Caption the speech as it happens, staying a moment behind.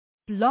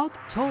Blog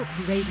Talk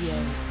Radio.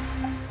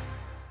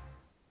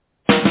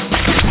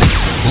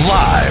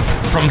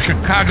 Live from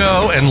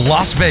Chicago and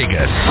Las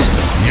Vegas,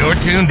 you're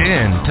tuned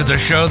in to the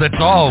show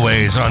that's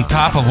always on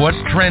top of what's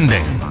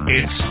trending.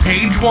 It's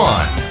Page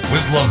One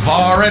with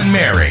Levar and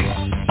Mary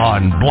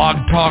on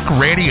Blog Talk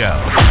Radio.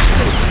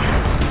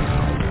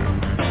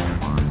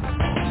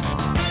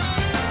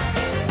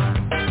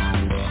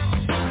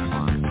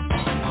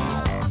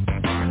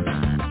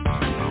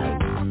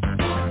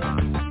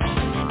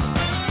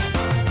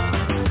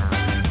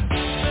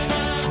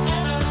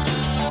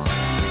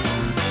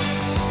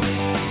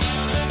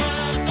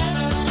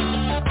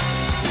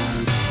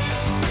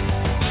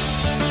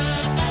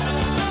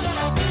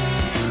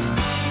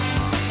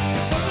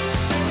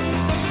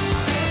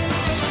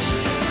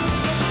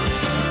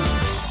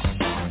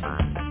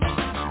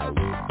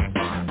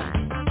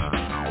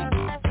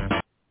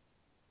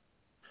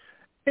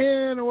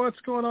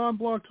 What's going on,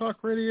 Blog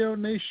Talk Radio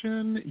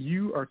Nation?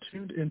 You are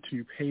tuned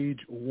into Page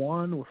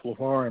One with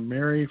Levar and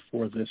Mary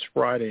for this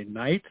Friday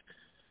night.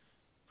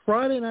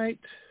 Friday night,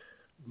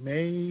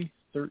 May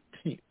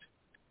 13th,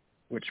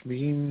 which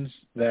means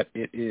that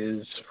it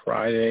is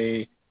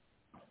Friday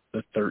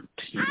the 13th.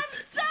 I'm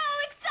so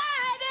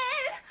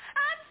excited!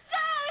 I'm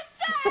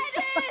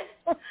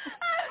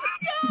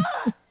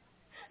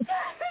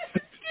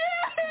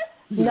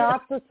scared!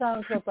 Not the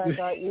sound clip I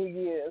thought you'd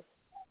use.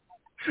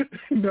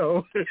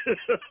 No.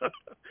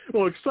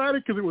 Well,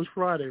 excited because it was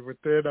Friday, but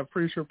then I'm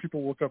pretty sure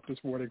people woke up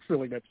this morning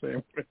feeling that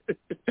same way.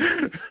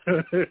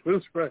 It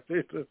was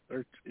Friday the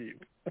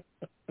 13th.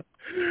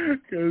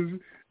 Because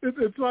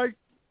it's like,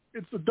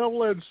 it's a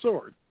double-edged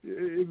sword.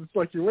 It's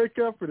like you wake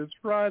up and it's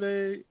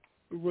Friday,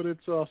 but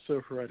it's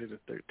also Friday the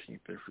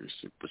 13th if you're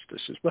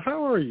superstitious. But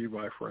how are you,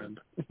 my friend?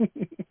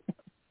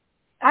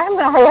 I'm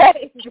all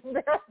right,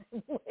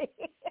 comparatively.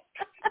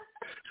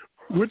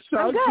 Which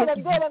sound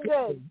I'm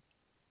good.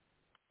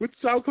 Which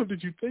sound clip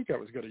did you think I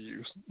was going to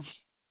use?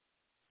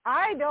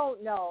 I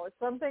don't know. It's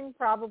something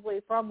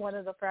probably from one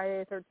of the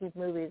Friday the 13th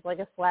movies, like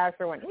a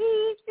slasher one.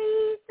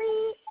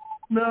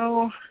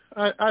 No,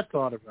 I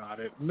thought about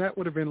it, and that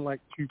would have been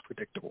like too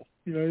predictable.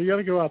 You know, you got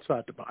to go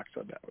outside the box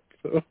on that one.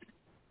 So.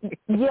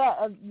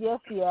 Yeah,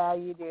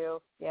 you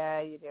do.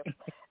 Yeah, you do.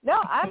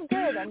 No, I'm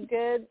good.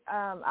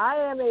 I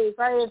am a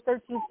Friday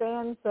the 13th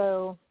fan,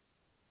 so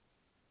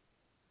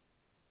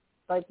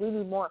like we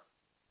need more.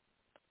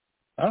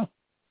 Oh.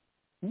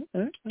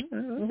 Okay.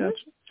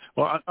 Gotcha.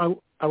 Well,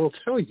 I will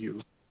tell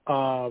you,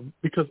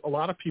 because a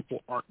lot of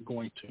people aren't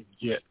going to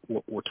get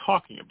what we're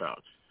talking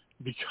about,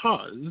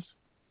 because,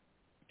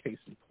 case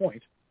in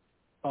point,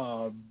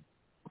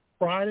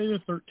 Friday the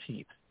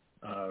 13th,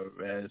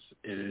 as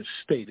it is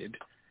stated,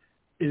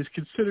 is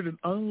considered an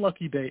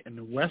unlucky day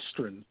in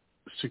Western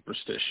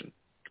superstition.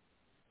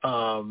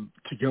 To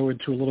go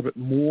into a little bit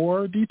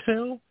more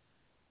detail,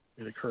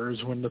 it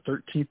occurs when the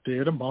 13th day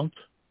of the month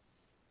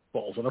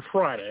falls on a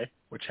Friday,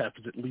 which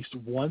happens at least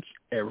once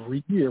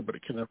every year, but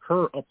it can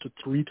occur up to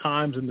 3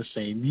 times in the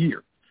same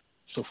year.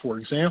 So, for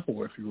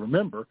example, if you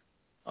remember,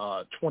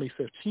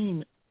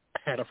 2015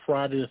 had a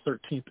Friday the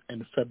 13th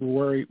in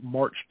February,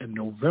 March, and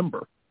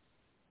November.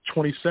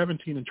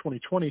 2017 and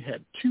 2020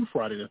 had 2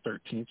 Friday the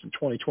 13th, and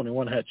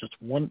 2021 had just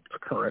 1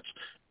 occurrence.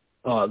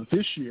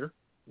 This year,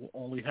 we'll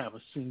only have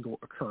a single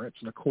occurrence,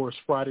 and, of course,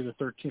 Friday the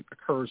 13th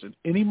occurs in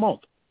any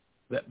month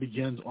that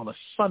begins on a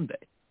Sunday.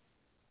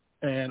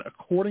 And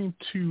according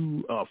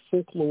to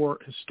folklore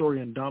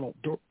historian Donald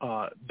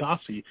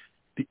Dossie,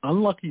 the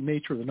unlucky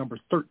nature of the number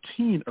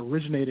 13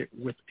 originated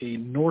with a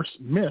Norse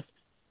myth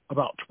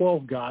about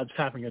 12 gods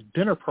having a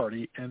dinner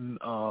party in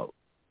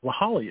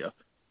Valhalla.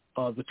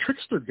 The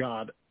trickster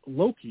god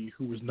Loki,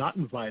 who was not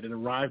invited,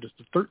 arrived as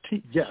the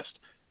 13th guest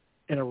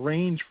and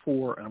arranged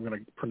for, and I'm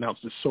going to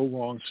pronounce this so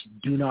wrong, so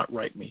do not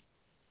write me.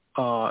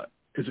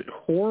 Is it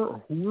Hor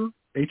or Hur,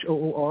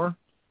 H-O-O-R,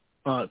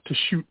 to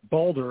shoot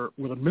Balder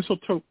with a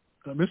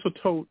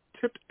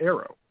mistletoe-tipped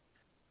arrow.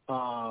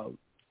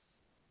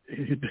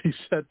 They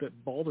said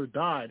that Balder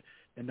died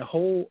and the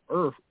whole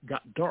earth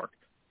got dark.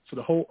 So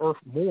the whole earth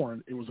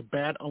mourned. It was a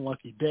bad,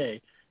 unlucky day.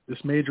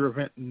 This major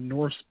event in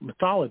Norse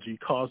mythology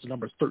caused the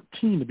number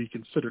 13 to be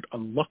considered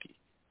unlucky.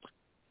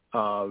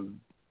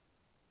 And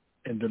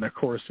then, of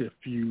course, if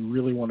you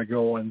really want to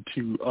go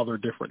into other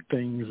different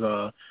things,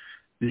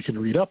 you can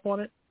read up on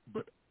it.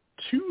 But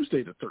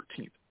Tuesday the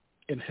 13th,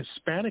 in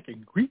Hispanic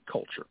and Greek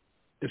culture,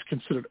 is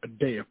considered a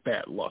day of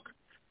bad luck.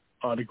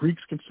 The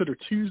Greeks consider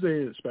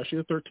Tuesday, especially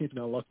the 13th, an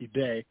unlucky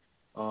day,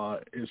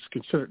 is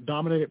considered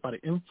dominated by the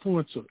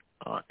influence of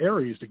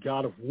Ares, the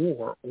god of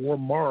war, or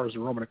Mars, the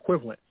Roman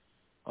equivalent.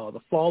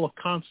 The fall of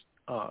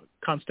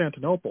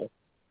Constantinople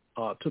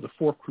to the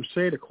Fourth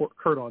Crusade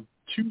occurred on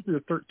Tuesday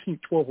the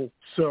 13th, 12.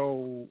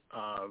 So,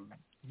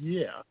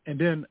 yeah. And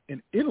then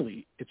in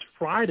Italy, it's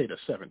Friday the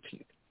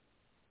 17th.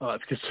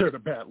 It's considered a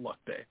bad luck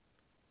day.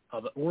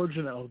 The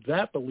origin of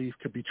that belief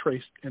could be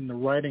traced in the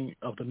writing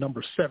of the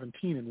number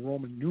 17 in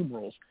Roman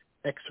numerals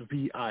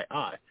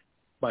XVII.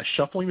 By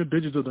shuffling the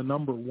digits of the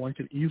number, one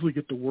can easily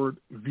get the word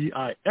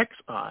VIXI,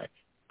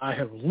 I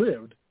have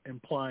lived,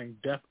 implying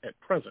death at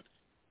present.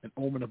 And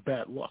of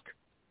bad luck.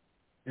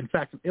 In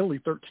fact, in Italy,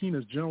 13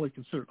 is generally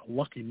considered a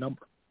lucky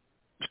number.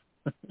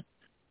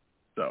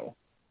 So,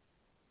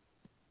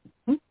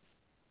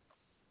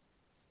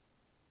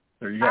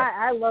 there you go.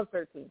 I love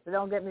 13, so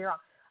don't get me wrong.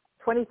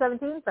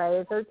 2017,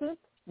 Friday the 13th,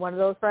 one of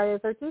those Friday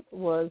the 13th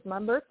was my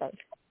birthday.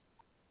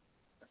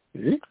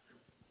 See?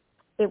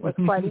 It was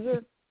quite a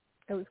year.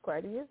 It was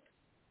quite a year.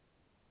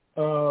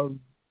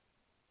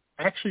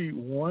 Actually,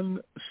 one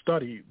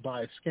study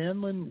by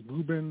Scanlon,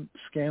 Lubin,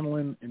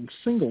 Scanlon, and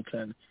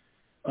Singleton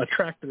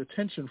attracted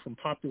attention from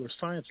popular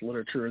science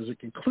literature as it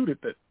concluded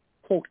that,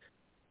 quote,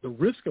 the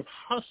risk of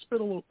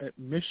hospital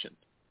admission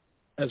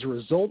as a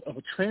result of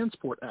a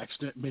transport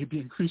accident may be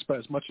increased by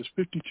as much as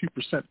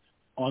 52%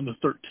 on the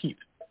 13th.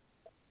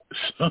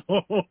 So,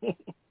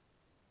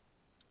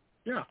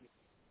 yeah.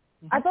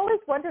 I've always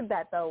wondered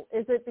that, though.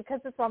 Is it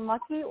because it's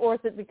unlucky, or is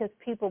it because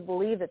people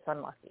believe it's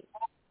unlucky?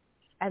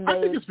 And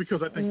I think it's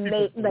because I think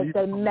people believe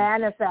they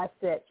manifest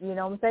it. You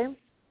know what I'm saying?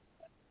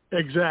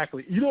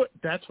 Exactly. You know what?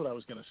 That's what I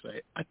was going to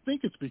say. I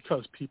think it's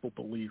because people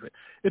believe it.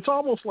 It's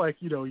almost like,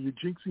 you're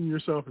jinxing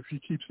yourself if you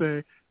keep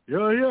saying,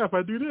 yeah, if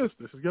I do this,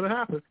 this is going to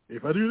happen.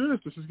 If I do this,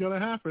 this is going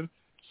to happen.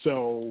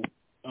 So,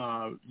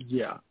 I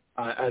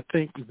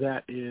think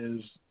that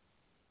is,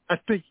 I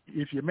think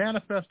if you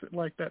manifest it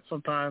like that,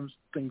 sometimes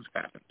things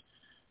happen.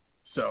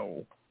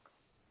 So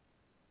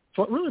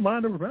really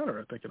mind over matter,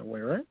 I think, in a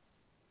way, right?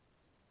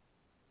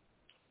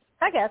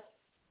 I guess.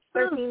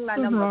 13, my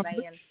number, man.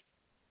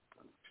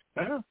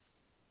 Yeah.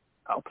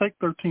 I'll take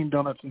 13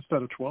 donuts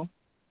instead of 12.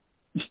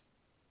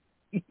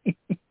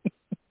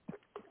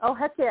 Oh,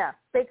 heck yeah.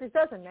 Baker's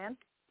dozen, man.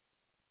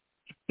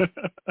 So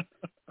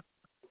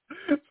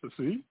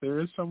see, there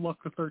is some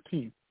luck with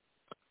 13.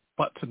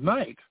 But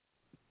tonight,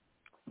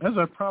 as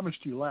I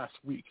promised you last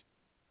week,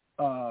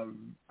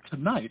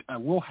 tonight I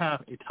will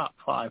have a top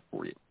 5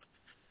 for you.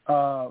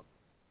 I'll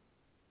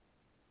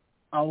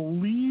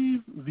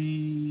leave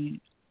the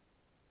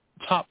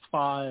top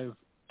 5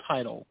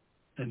 title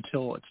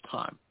until it's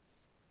time.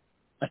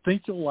 I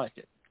think you'll like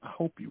it. I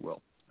hope you will.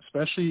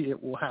 Especially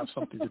it will have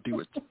something to do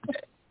with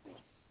today.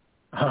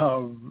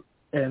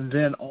 And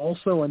then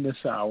also in this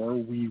hour,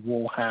 we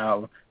will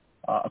have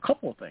a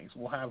couple of things.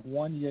 We'll have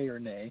one yay or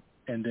nay,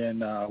 and then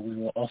we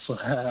will also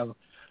have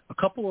a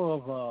couple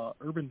of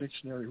Urban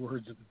Dictionary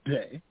words of the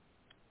day.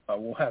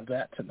 We'll have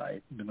that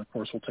tonight. And then, of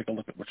course, we'll take a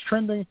look at what's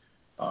trending.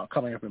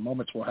 Coming up in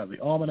moments, we'll have the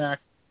Almanac.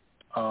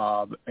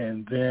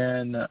 And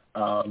then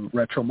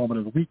Retro Moment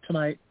of the Week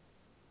tonight.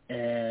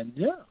 And,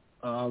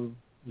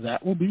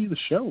 that will be the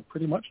show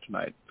pretty much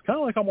tonight. It's kind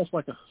of like almost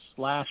like a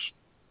slash.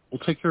 We'll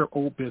take care of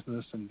old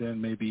business and then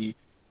maybe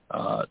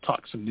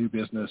talk some new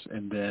business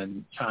and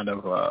then kind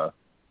of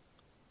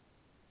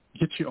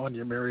get you on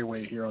your merry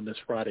way here on this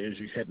Friday as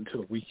you head into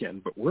the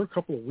weekend. But we're a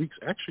couple of weeks,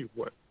 actually,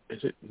 what,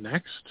 is it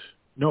next?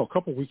 No, a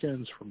couple of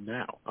weekends from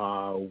now.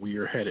 We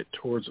are headed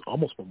towards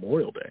almost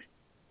Memorial Day,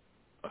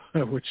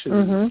 which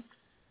is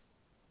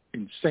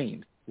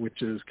insane,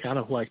 which is kind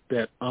of like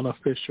that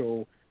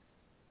unofficial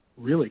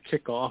really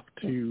kickoff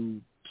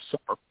to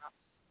summer,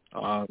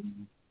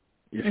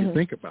 if you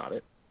think about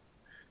it.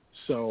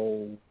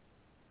 So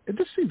it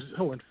just seems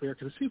so unfair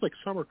because it seems like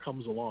summer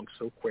comes along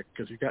so quick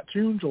because you've got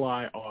June,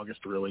 July,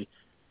 August really,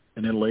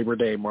 and then Labor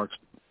Day marks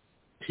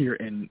here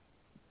in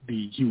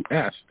the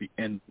U.S. the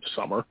end of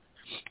summer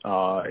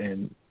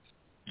and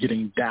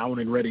getting down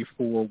and ready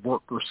for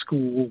work or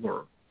school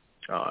or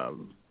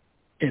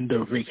end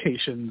of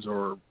vacations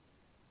or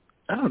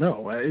I don't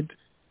know.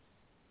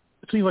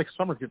 It seems like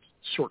summer gets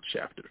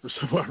short-shafted for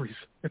some odd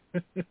reason.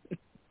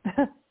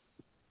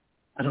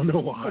 I don't know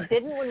why. It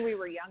didn't when we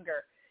were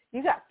younger.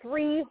 You got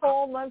 3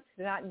 whole months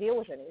to not deal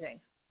with anything.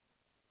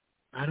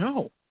 I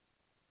know.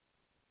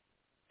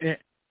 And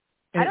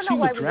I don't know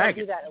why we don't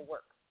do that at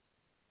work.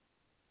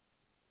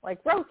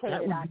 Like rotate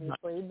it,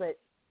 obviously, but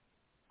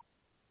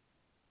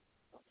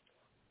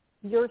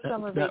your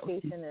summer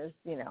vacation is,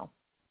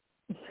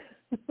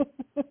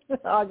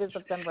 August,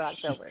 September,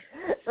 October,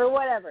 or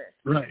whatever.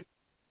 Right.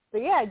 So,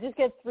 yeah, just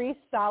get 3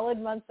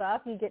 solid months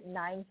off. You get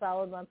 9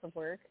 solid months of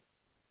work.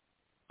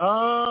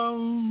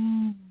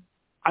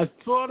 I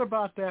thought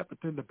about that, but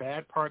then the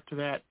bad part to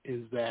that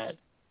is that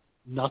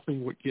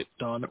nothing would get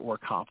done or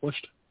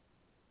accomplished.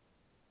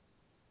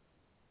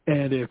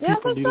 And if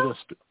people needed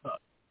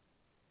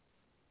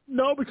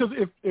no, because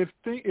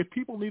if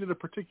people needed a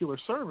particular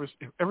service,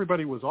 if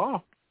everybody was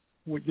off,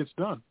 what gets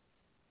done?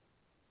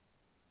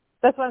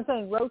 That's what I'm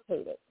saying.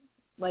 Rotate it.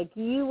 Like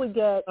you would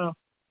get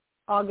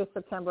August,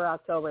 September,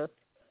 October,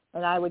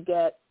 and I would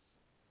get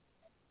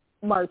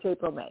March,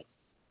 April, May.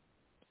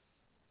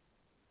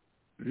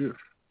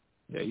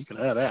 Yeah, you can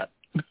have that.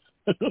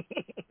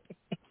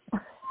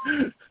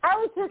 I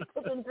was just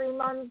picking 3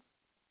 months.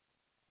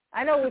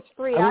 I know which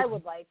 3 I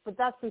would like, but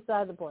that's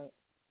beside the point.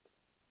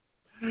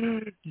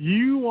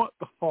 You want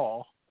the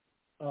fall.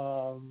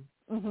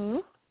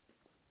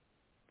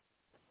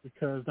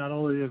 Because not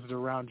only is it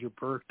around your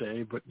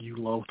birthday, but you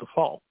love the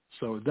fall.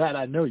 So that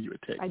I know you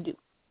would take. I do.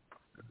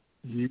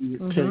 You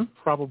would take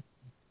probably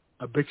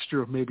a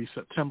mixture of maybe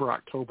September,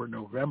 October,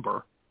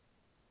 November,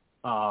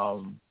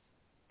 Time.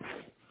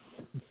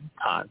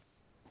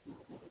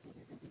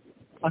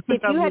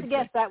 If you had to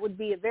guess, that would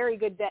be a very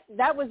good.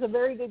 That was a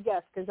very good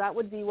guess because that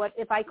would be what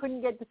if I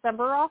couldn't get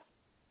December off,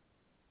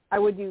 I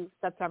would do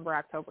September,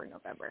 October,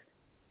 November.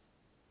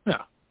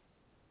 Yeah.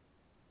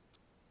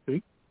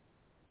 See,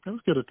 I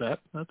was good at that.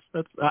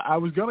 That's. I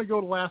was gonna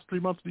go the last 3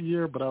 months of the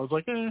year, but I was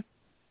like,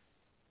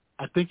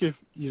 I think if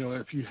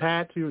you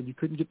had to and you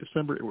couldn't get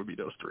December, it would be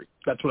those three.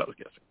 That's what I was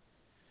guessing.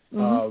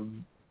 Mm-hmm.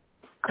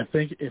 I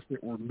think if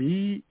it were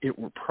me, it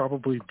would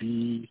probably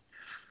be.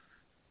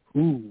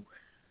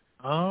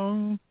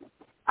 I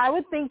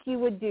would think you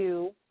would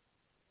do.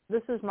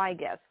 This is my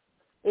guess: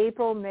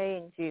 April, May,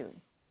 and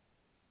June.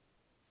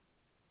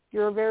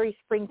 You're a very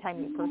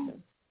springtimey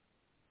person,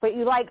 but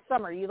you like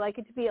summer. You like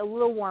it to be a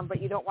little warm,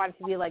 but you don't want it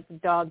to be like the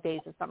dog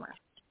days of summer.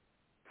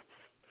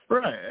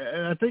 Right,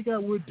 and I think I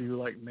would do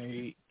like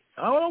May.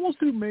 I would almost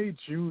do May,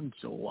 June,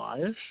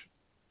 July-ish,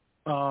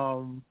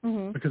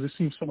 because it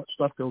seems so much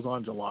stuff goes on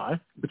in July.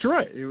 But you're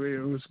right; it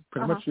was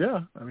pretty much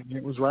I mean,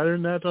 it was right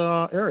in that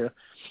area.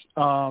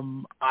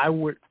 I'm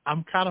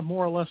kind of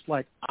more or less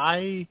like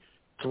I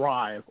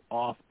thrive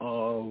off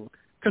of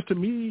because to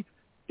me,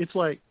 it's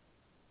like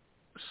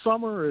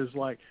summer is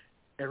like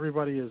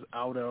everybody is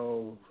out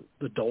of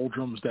the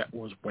doldrums that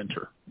was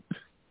winter,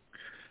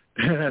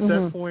 and at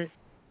that point,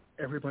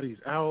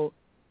 everybody's out.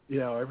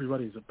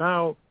 Everybody's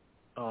about.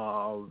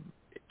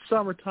 It's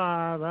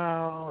summertime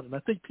out, and I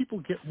think people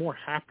get more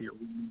happier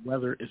when the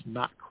weather is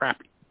not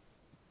crappy.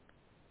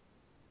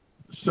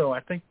 So I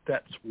think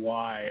that's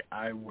why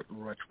I would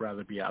much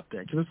rather be out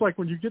there. Because it's like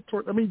when you get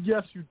toward, I mean,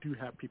 yes, you do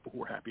have people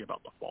who are happy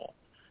about the fall,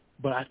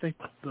 but I think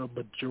the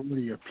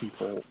majority of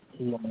people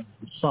love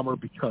the summer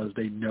because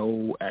they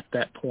know at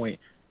that point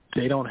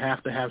they don't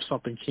have to have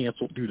something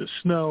canceled due to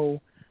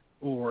snow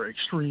or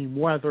extreme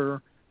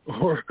weather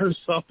or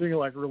something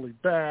like really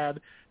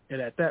bad.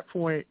 And at that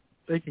point,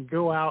 they can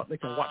go out, they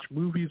can watch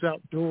movies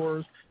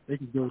outdoors, they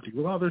can go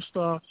do other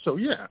stuff. So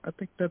yeah, I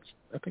think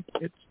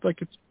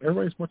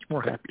everybody's much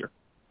more happier.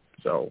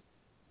 So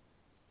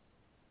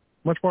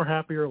much more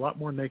happier, a lot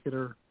more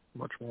nakeder,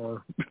 much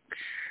more.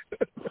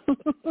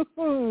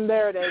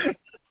 There it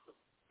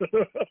is.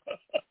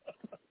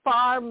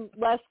 Far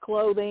less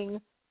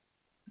clothing.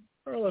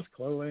 Far less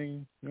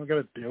clothing. You don't got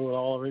to deal with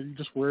all of it. You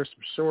just wear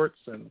some shorts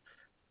and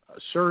a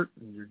shirt,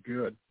 and you're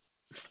good.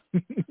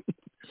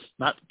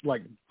 Not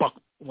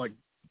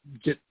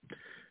get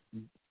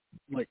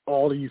like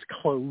all these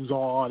clothes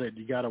on, and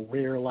you got to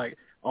wear like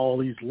all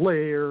these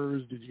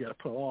layers. You got to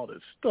put all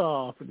this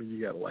stuff, and then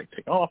you got to like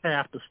take off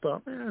half the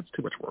stuff. It's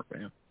too much work,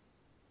 man.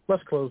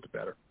 Less clothes, the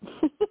better.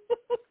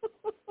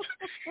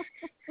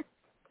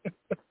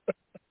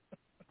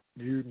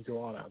 You can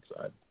go on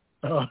outside.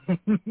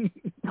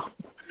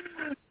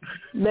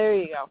 There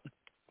you go.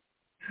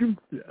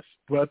 Yes,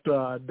 but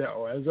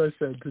no, as I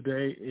said,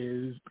 today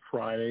is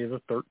Friday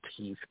the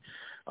 13th,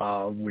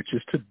 which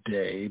is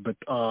today, but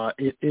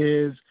it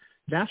is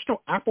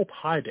National Apple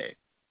Pie Day.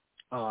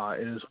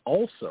 It is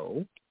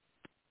also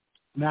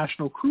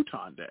National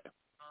Crouton Day.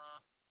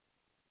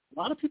 A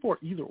lot of people are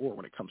either or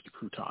when it comes to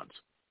croutons.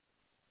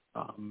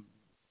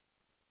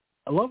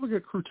 I love a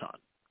good crouton.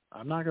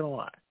 I'm not going to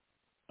lie.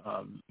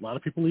 A lot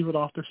of people leave it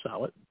off their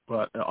salad,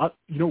 but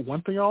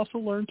one thing I also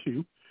learned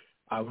too,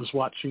 I was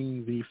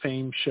watching the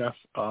famed chef,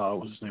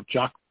 what's his name,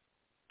 Jacques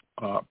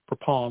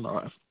Pepin.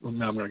 Now I'm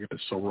going to get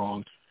this so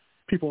wrong.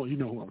 People, you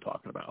know who I'm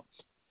talking about.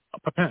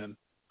 Pepin.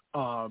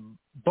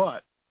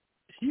 But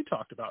he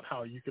talked about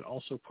how you can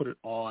also put it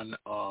on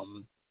a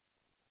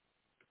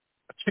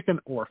chicken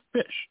or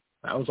fish.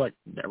 I was like,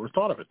 never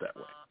thought of it that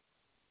way.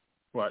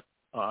 But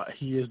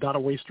he is not a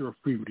waster of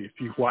food. If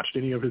you've watched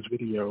any of his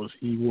videos,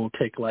 he will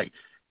take like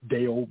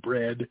day-old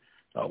bread,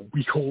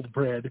 week-old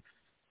bread,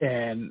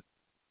 and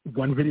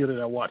one video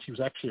that I watched, he was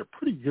actually a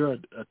pretty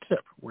good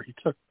tip where he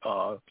took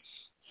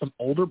some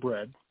older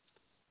bread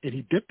and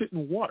he dipped it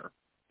in water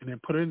and then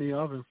put it in the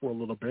oven for a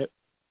little bit,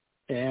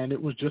 and it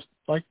was just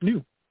like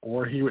new.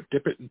 Or he would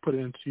dip it and put it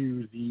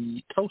into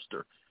the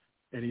toaster.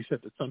 And he said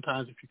that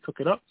sometimes if you cook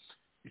it up,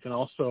 you can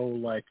also,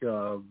 like,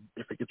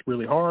 if it gets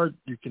really hard,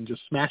 you can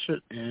just smash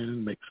it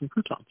and make some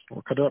croutons,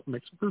 or cut it up and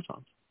make some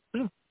croutons.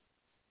 Yeah.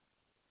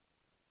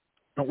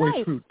 Don't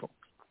waste food, folks.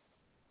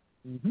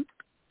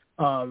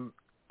 Mm-hmm.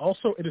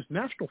 Also, it is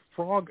National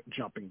Frog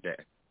Jumping Day.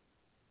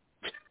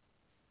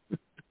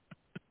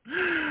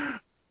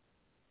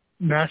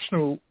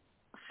 National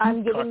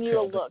I'm giving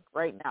you a look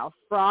right now.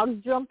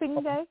 Frog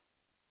Jumping Day?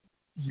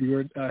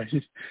 You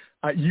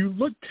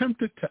look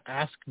tempted to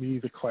ask me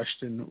the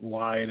question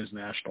why it is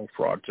National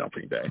Frog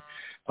Jumping Day.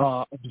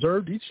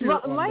 Observed each year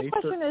on my May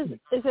question 13th.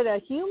 is it a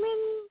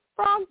human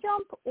frog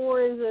jump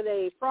or is it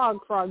a frog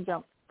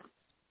jump?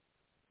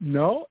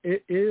 No,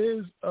 it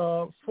is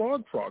a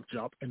frog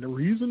jump, and the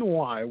reason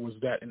why was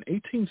that in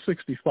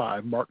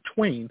 1865, Mark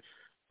Twain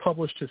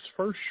published his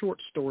first short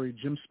story,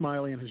 Jim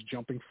Smiley and His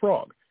Jumping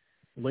Frog.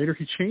 Later,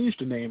 he changed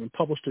the name and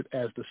published it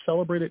as The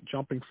Celebrated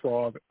Jumping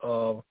Frog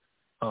of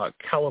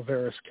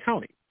Calaveras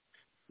County.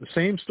 The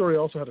same story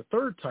also had a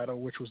third title,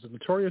 which was the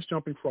notorious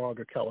jumping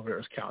frog of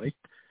Calaveras County.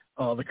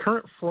 The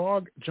current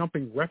frog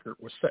jumping record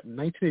was set in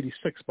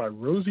 1986 by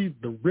Rosie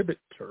the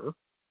Ribbiter,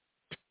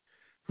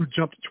 who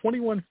jumped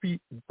 21 feet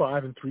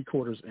 5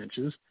 3/4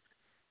 inches.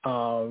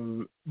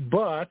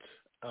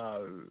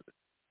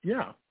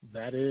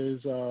 That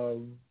is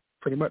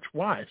pretty much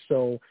why.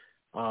 So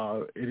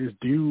it is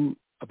due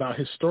about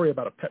his story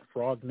about a pet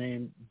frog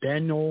named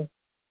Daniel,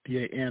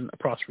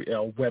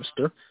 D-A-N-L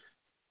Webster,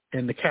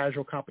 and the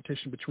casual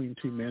competition between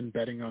two men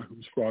betting on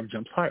whose frog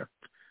jumps higher.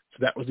 So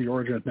that was the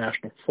origin of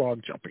National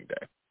Frog Jumping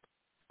Day.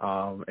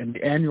 And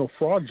the annual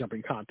frog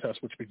jumping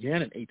contest, which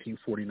began in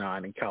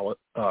 1849 in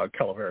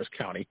Calaveras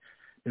County,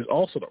 is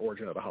also the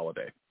origin of the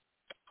holiday.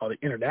 The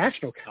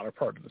international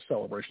counterpart of the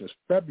celebration is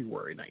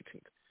February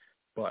 19th.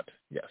 But,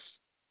 yes,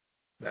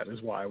 that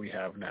is why we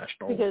have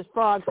National Because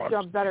frogs Frog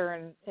jump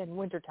better in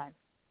wintertime.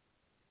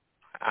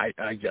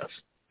 I guess.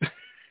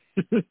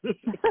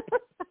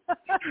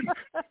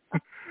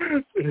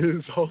 It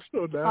is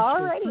also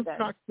National Fruit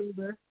Cocktail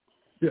Day.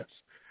 Yes,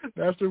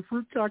 National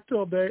Fruit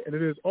Cocktail Day, and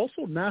it is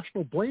also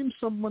National Blame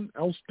Someone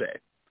Else Day.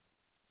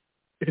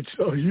 It's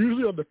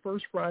usually on the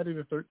first Friday,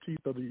 the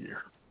 13th of the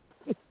year.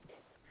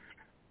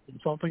 When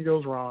something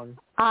goes wrong,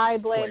 I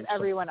blame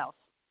everyone else.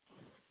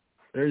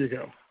 There you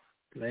go.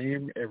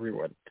 Blame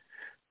everyone.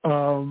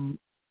 And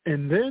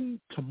then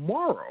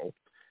tomorrow,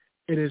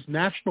 it is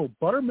National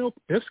Buttermilk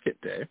Biscuit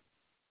Day.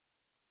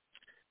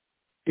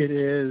 It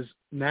is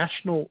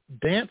National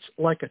Dance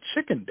Like a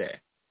Chicken Day.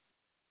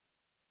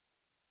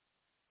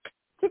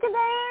 Chicken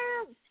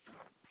dance!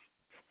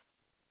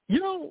 You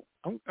know,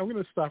 I'm going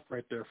to stop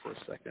right there for a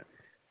second.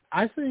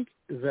 I think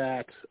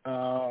that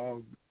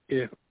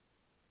if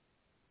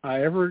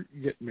I ever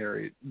get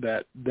married,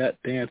 that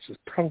dance is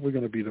probably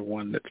going to be the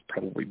one that's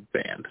probably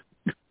banned.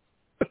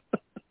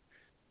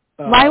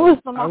 Mine was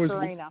the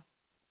Macarena.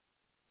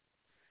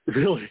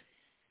 Really?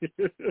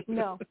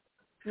 No,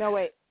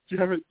 wait. You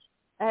haven't?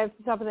 I have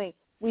something.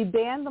 We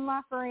banned the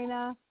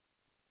Macarena,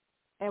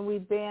 and we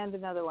banned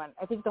another one.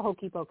 I think the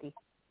Hokey Pokey.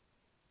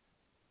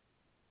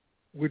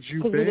 Would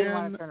you ban? Because we didn't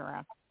want to turn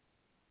around.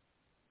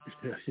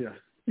 Yeah.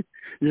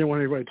 You don't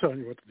want anybody telling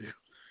you what to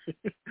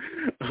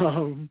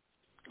do.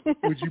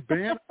 Would you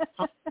ban?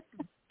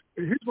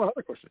 Here's my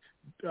other question.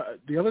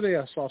 The other day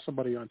I saw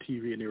somebody on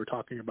TV, and they were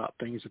talking about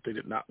things that they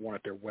did not want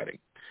at their wedding.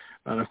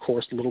 And, of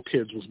course, little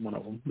kids was one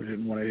of them. They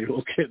didn't want any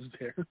little kids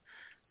there.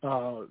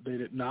 They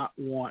did not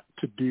want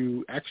to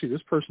do – actually,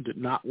 this person did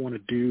not want to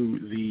do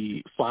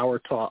the flower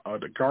toss or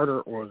the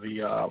garter or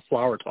the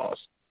flower toss.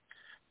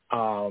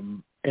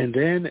 And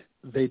then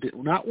they did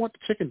not want the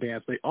chicken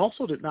dance. They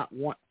also did not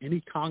want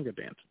any conga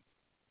dancing.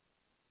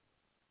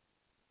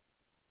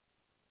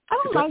 I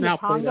don't mind the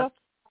conga,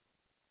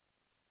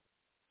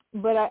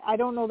 but I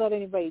don't know that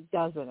anybody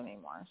does it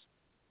anymore.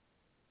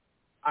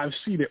 I've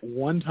seen it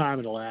one time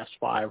in the last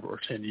 5 or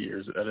 10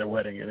 years at a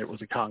wedding, and it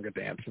was a conga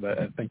dance, and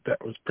I think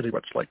that was pretty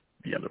much like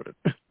the end of it.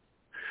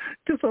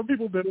 Because some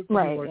people did it.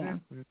 Right, like, yeah.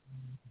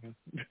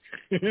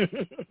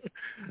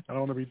 I don't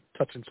want to be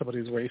touching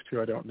somebody's waist who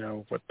I don't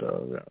know, but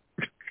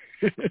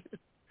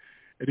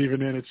and even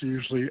then it's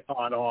usually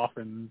on-off,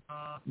 and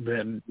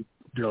then you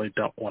really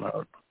don't want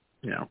to,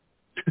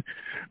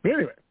 But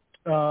anyway,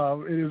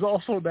 it is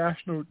also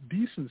National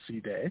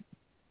Decency Day.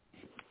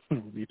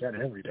 We need that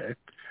every day.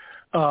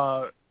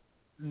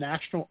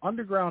 National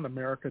Underground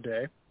America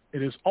Day.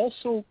 It is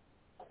also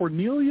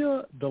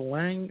Cornelia de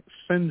Lange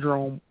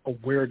Syndrome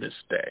Awareness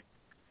Day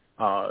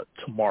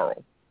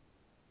tomorrow.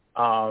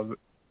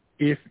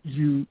 If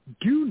you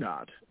do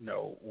not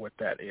know what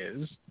that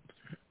is,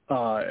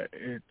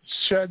 it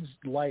sheds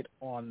light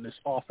on this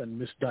often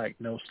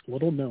misdiagnosed,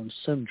 little-known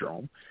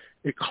syndrome.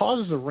 It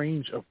causes a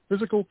range of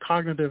physical,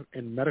 cognitive,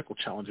 and medical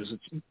challenges.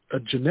 It's a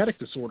genetic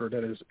disorder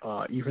that is,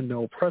 even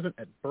though present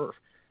at birth,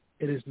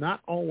 it is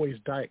not always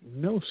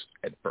diagnosed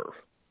at birth.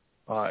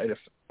 It is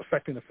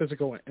affecting the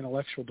physical and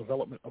intellectual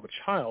development of a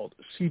child.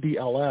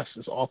 CDLS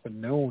is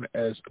often known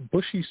as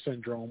Bushy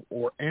syndrome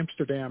or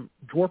Amsterdam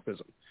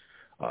dwarfism.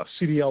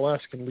 CDLS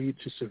can lead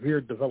to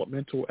severe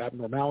developmental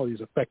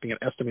abnormalities affecting an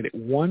estimated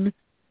 1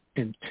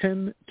 in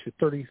 10 to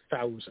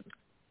 30,000.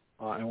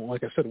 And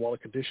like I said, while the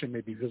condition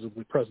may be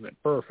visibly present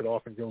at birth, it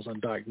often goes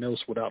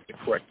undiagnosed without the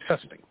correct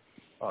testing.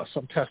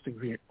 Some testing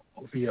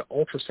via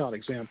ultrasound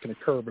exam can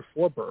occur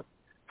before birth.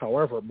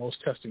 However,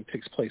 most testing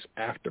takes place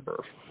after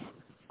birth.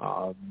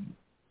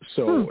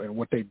 And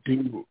what they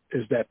do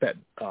is that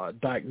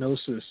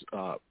diagnosis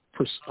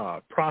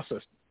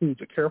process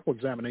includes a careful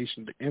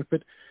examination of the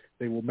infant.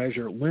 They will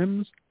measure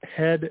limbs,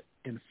 head,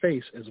 and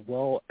face, as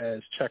well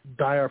as check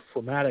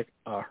diaphragmatic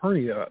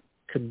hernia,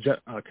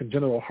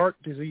 congenital heart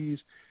disease,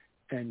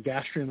 and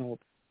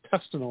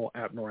gastrointestinal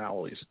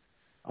abnormalities.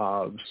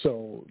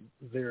 So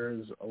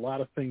there's a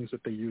lot of things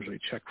that they usually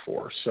check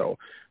for. So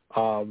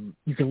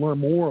you can learn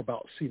more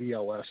about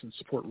CDLS and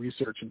support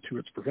research into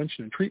its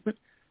prevention and treatment.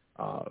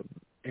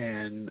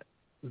 And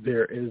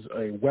there is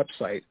a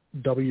website,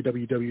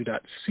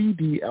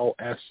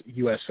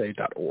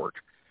 www.cdlsusa.org,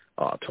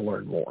 to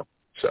learn more.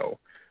 So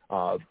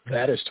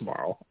That is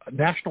tomorrow.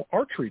 National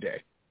Archery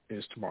Day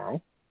is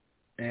tomorrow.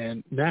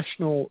 And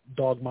National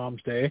Dog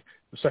Moms Day,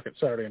 the second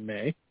Saturday in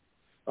May.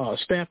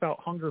 Stamp Out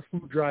Hunger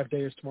Food Drive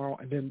Day is tomorrow.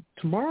 And then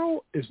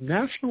tomorrow is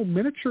National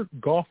Miniature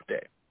Golf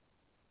Day.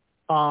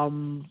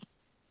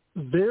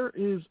 There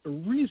is a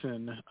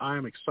reason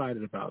I'm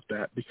excited about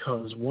that,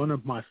 because one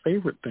of my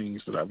favorite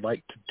things that I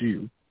like to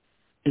do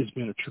is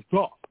miniature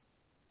golf.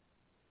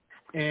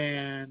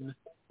 And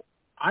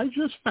I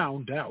just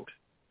found out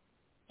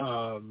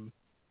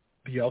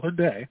the other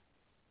day,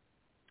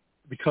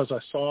 because I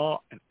saw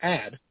an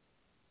ad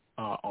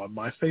on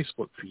my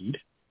Facebook feed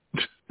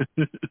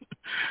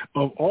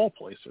of all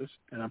places,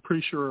 and I'm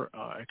pretty sure,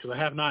 because I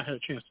have not had a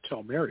chance to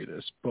tell Mary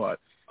this, but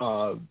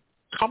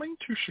coming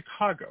to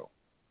Chicago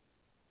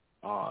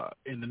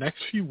in the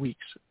next few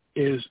weeks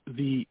is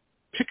the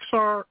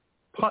Pixar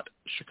Putt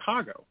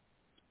Chicago.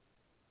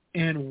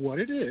 And what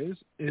it is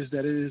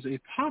that it is a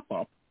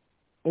pop-up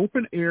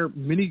open-air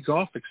mini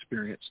golf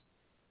experience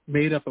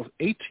made up of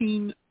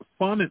 18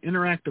 fun and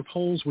interactive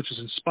holes, which is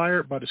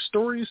inspired by the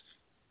stories,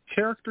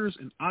 characters,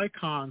 and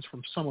icons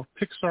from some of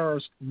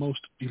Pixar's most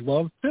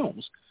beloved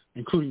films,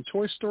 including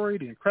Toy Story,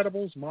 The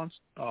Incredibles,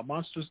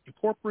 Monsters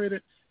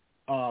Incorporated,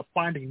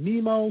 Finding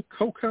Nemo,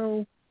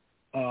 Coco,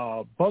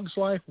 Bug's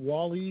Life,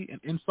 WALL-E, and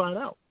Inside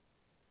Out.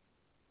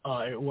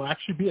 It will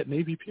actually be at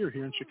Navy Pier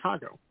here in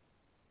Chicago.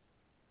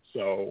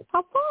 So,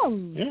 how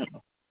fun!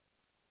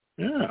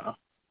 Yeah,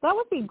 that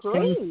would be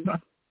great.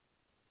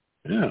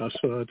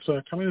 So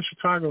it's coming to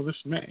Chicago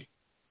this May.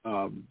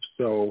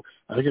 So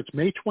I think it's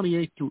May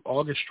 28th through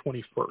August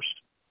 21st.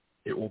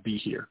 It will be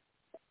here.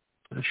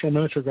 National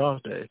Miniature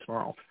Golf Day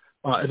tomorrow.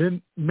 And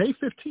then May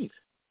 15th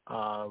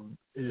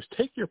is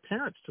Take Your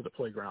Parents to the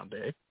Playground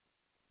Day,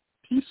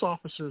 Peace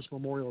Officers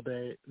Memorial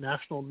Day,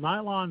 National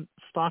Nylon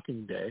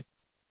Stocking Day.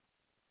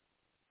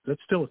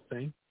 That's still a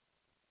thing?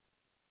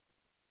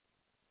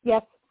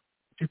 Yes.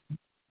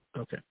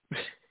 Okay.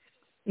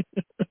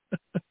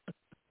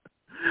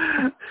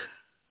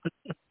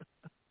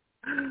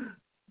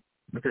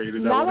 Okay, you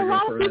did not a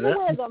lot of people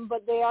wear them,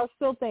 but they are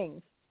still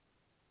things.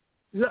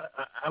 Yeah,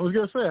 I was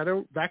going to say, I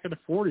know back in the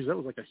 40s that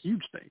was like a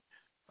huge thing.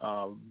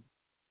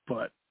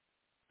 But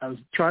I was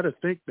trying to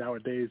think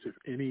nowadays if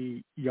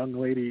any young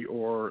lady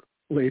or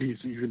ladies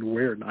even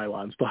wear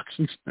nylon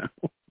stockings now.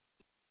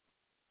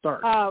 Sorry.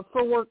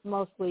 For work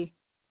mostly.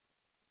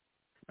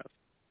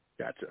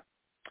 Gotcha.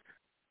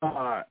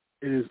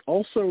 It is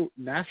also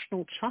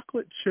National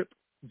Chocolate Chip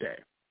Day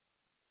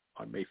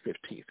on May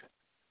 15th.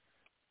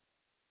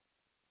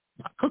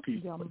 Not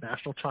cookies, but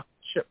National Chocolate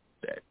Chip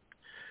Day.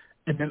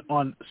 And then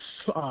on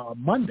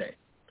Monday,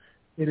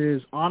 it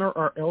is Honor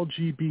Our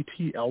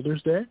LGBT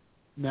Elders Day,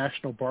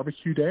 National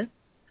Barbecue Day,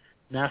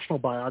 National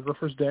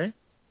Biographers Day.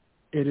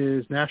 It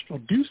is National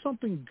Do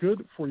Something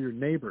Good for Your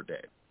Neighbor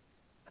Day.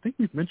 I think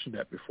we've mentioned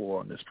that before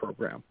on this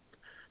program.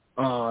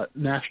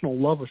 National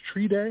Love a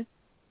Tree Day.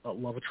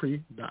 Love a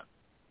tree, not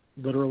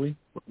literally,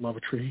 but love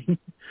a tree.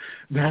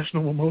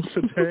 National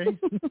Mimosa Day.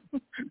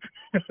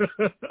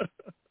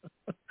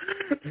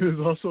 It is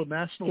also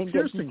National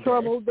Piercing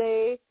Trouble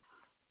Day.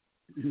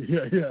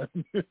 Yeah.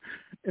 It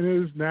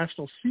is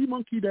National Sea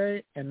Monkey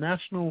Day and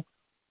National...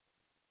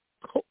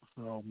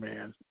 Oh,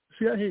 man.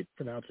 See, I hate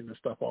pronouncing this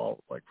stuff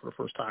all like for the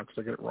first time because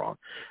I get it wrong.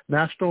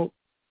 National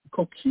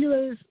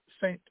Coquille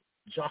Saint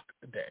Jacques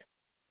Day.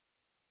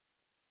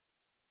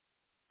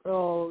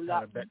 Oh,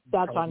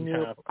 that's on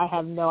you. I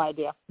have no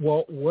idea.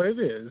 Well, what it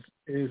is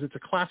it's a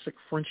classic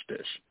French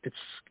dish. It's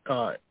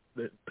the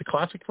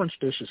classic French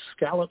dish is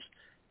scallops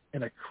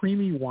and a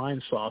creamy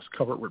wine sauce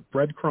covered with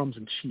breadcrumbs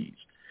and cheese.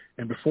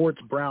 And before it's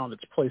browned,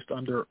 it's placed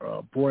under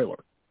a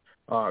broiler.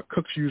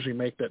 Cooks usually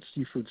make that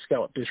seafood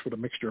scallop dish with a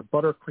mixture of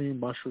butter, cream,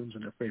 mushrooms,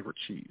 and their favorite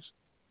cheese.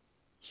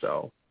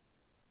 So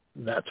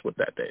that's what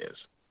that day is.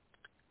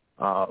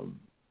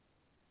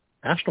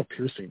 National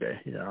Piercing Day.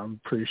 Yeah, I'm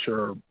pretty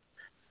sure.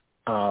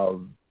 There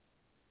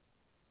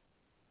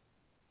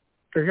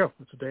you go.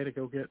 It's a day to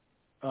go get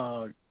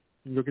you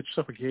can go get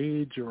yourself a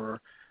gauge or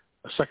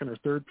a second or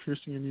third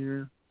piercing in your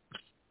ear.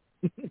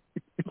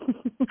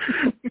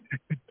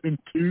 And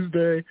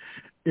Tuesday,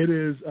 it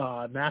is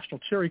National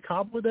Cherry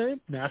Cobbler Day,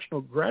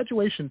 National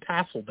Graduation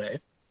Tassel Day,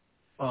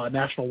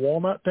 National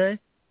Walnut Day,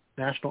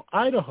 National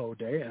Idaho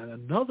Day, and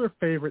another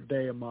favorite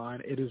day of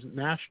mine, it is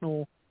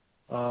National,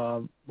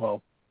 I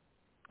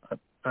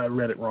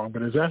read it wrong,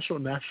 but it's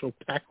National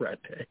Pack Rat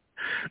Day.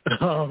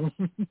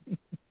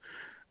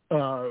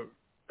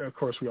 Of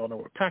course, we all know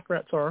what pack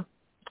rats are.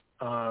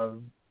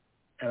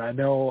 And I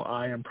know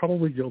I am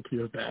probably guilty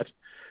of that.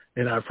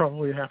 And I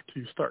probably have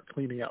to start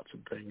cleaning out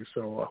some things.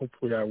 So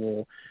hopefully I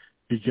will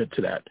be good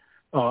to that.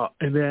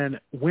 And then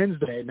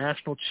Wednesday,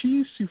 National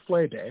Cheese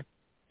Souffle Day.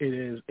 It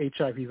is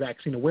HIV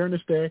Vaccine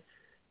Awareness Day.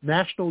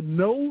 National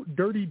No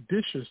Dirty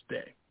Dishes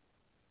Day.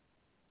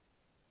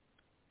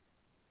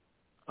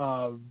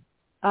 That's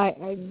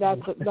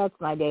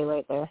my day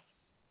right there.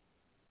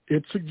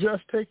 It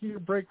suggests taking a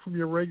break from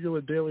your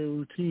regular daily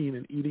routine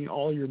and eating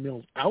all your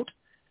meals out.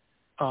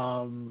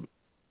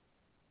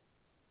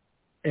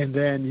 And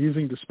then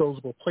using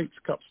disposable plates,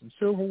 cups, and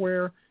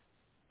silverware.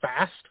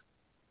 Fast.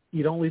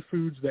 Eat only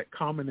foods that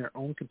come in their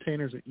own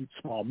containers and eat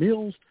small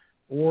meals,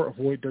 or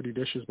avoid dirty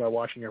dishes by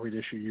washing every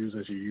dish you use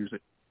as you use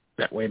it.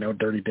 That way no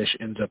dirty dish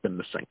ends up in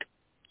the sink.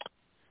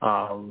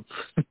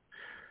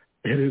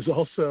 It is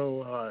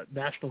also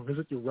National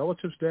Visit Your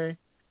Relatives Day,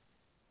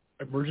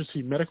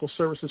 Emergency Medical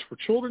Services for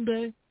Children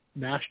Day,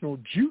 National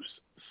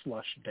Juice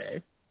Slush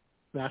Day,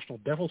 National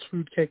Devil's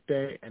Food Cake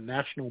Day, and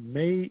National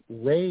May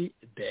Ray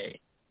Day.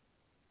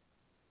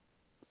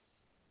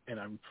 And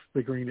I'm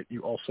figuring that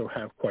you also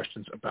have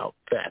questions about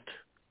that.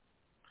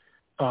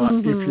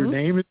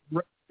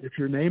 If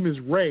your name is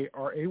Ray,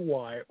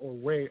 R-A-Y, or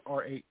Ray,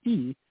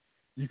 R-A-E,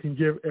 you can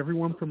give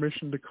everyone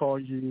permission to call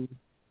you,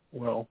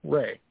 well,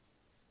 Ray,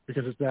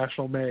 because it's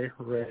National May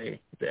Ray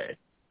Day.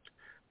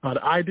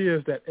 The idea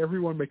is that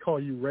everyone may call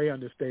you Ray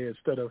on this day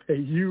instead of hey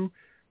you,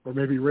 or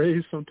maybe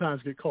Rays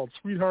sometimes get called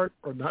sweetheart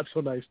or not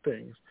so nice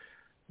things.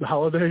 The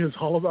holiday is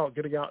all about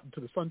getting out into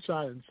the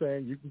sunshine and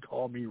saying you can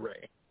call me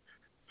Ray.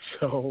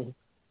 So,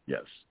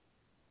 yes,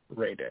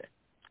 Ray Day.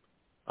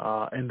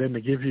 And then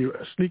to give you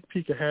a sneak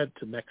peek ahead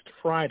to next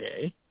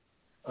Friday,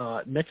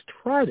 next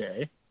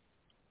Friday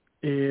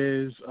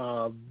is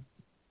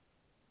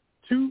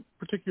three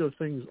particular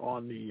things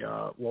on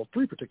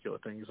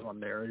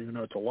there, even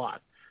though it's a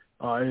lot.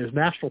 It is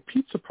National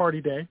Pizza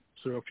Party Day,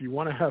 so if you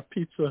want to have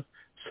pizza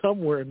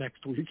somewhere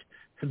next week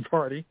and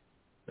party,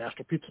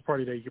 National Pizza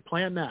Party Day, you can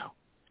plan now.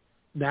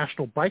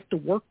 National Bike to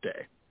Work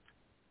Day.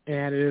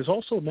 And it is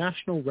also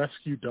National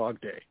Rescue Dog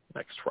Day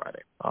next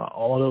Friday.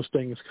 All of those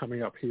things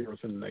coming up here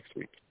within the next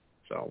week.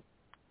 So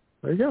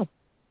there you go.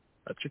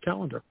 That's your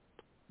calendar.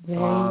 There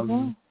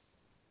you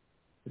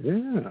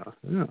go.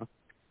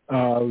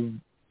 Yeah.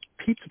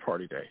 Pizza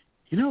Party Day.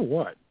 You know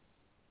what?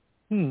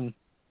 It's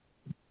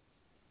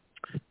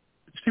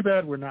too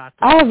bad we're not.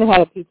 I haven't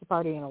had a pizza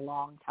party in a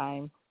long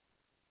time.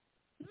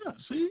 Yeah,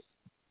 see?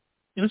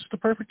 This is the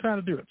perfect time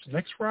to do it. So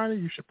next Friday,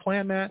 you should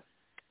plan that.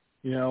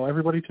 You know,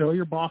 everybody tell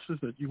your bosses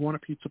that you want a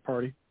pizza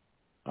party.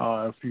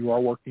 If you are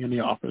working in the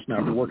office. Now,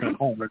 if you're working at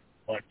home, they're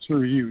like,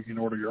 screw you can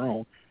order your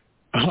own.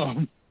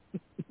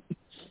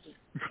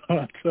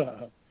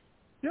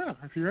 Yeah,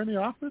 if you're in the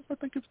office, I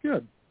think it's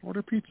good.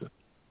 Order pizza.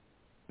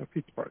 A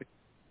pizza party.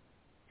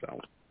 So,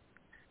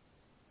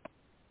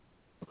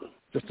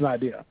 just an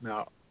idea.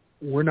 Now,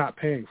 we're not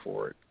paying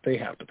for it. They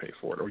have to pay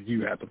for it, or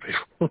you have to pay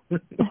for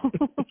it.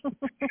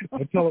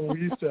 I tell them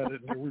we said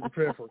it, and we were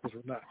paying for it because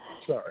we're not.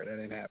 Sorry, that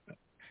ain't happening.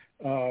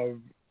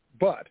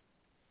 But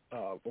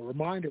a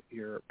reminder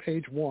here,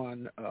 page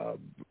 1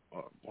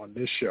 on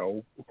this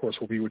show, of course,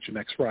 will be with you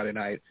next Friday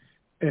night.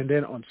 And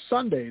then on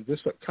Sunday, this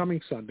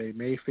upcoming Sunday,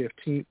 May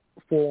 15th,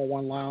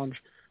 401 Lounge,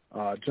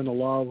 Jenna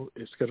Love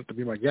is scheduled to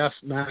be my guest,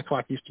 9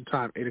 o'clock Eastern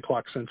Time, 8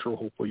 o'clock Central.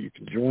 Hopefully you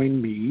can join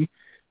me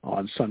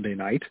on Sunday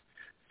night.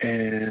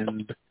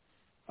 And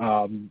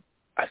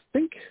I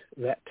think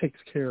that takes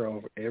care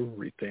of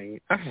everything.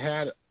 I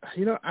had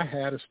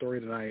a story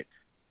tonight.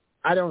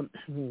 I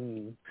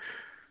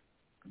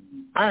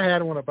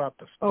had one about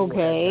the school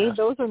Okay,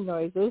 headmaster. those are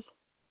noises.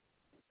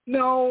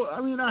 No,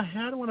 I mean, I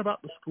had one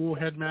about the school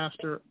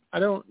headmaster. I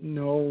don't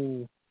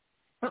know.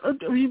 I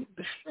mean,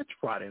 it's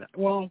Friday night.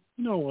 Well,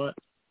 you know what?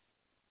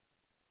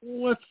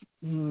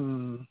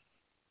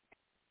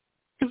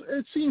 Because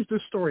it seems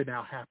this story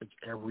now happens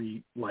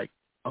every,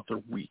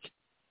 other week.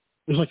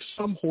 There's,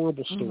 some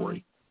horrible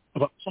story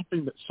about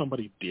something that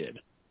somebody did.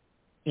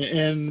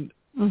 And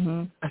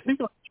I think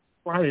on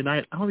Friday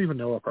night, I don't even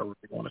know if I really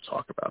want to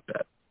talk about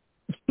that.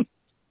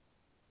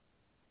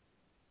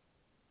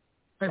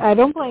 I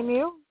don't blame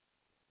you.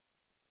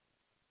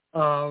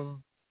 So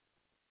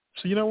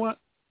you know what?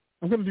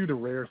 I'm going to do the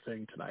rare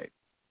thing tonight.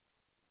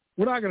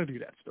 We're not going to do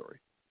that story.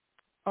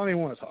 I don't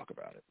even want to talk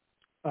about it.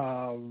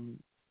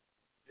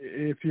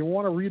 If you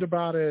want to read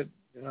about it,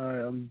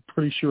 I'm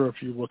pretty sure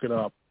if you look it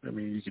up,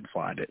 you can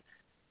find it.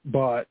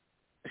 But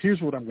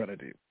here's what I'm going to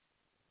do.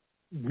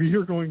 We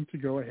are going to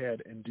go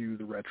ahead and do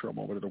the retro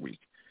moment of the week.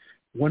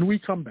 When we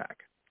come back,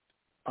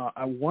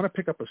 I want to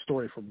pick up a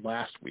story from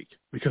last week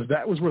because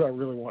that was what I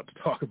really want to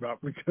talk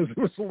about because it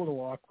was a little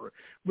awkward.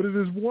 But it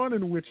is one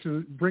in which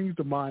it brings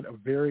to mind a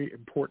very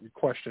important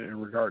question in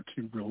regard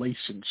to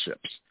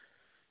relationships.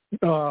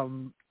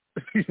 And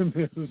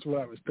this is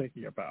what I was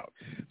thinking about.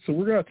 So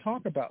we're going to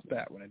talk about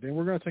that one, and then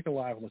we're going to take a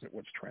live look at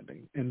what's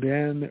trending. And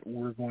then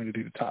we're going to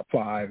do the top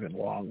 5 and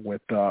along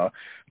with a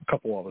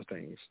couple other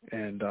things.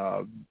 And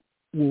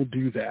we'll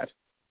do that.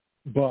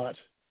 But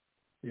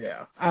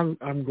yeah,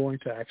 I'm going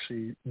to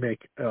actually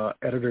make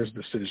editor's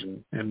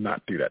decision and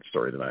not do that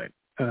story tonight.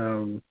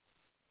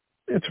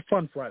 It's a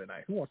fun Friday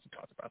night. Who wants to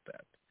talk about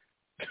that?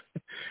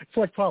 It's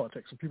like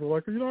politics. And people are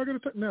like, you're not going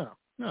to No,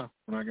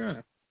 we're not going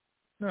to.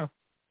 No.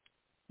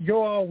 You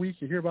go all week,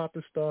 you hear about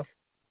this stuff.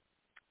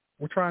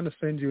 We're trying to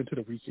send you into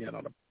the weekend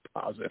on a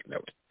positive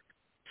note.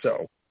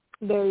 So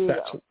there you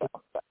that's go.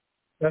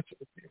 That's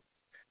what we do.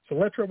 So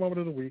retro moment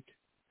of the week,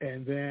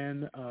 and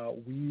then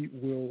we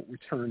will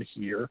return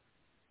here.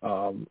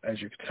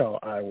 As you can tell,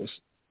 I was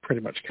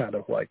pretty much kind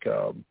of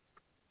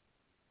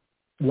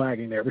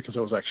lagging there because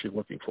I was actually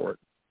looking for it.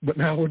 But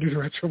now we'll do the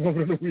Retro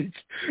Moment of the Week,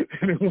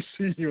 and we'll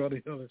see you on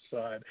the other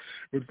side.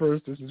 But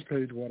first, this is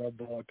page 1 on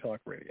Blog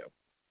Talk Radio.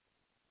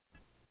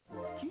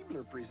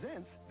 Keebler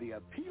presents the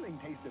appealing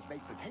taste of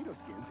baked potato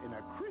skins in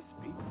a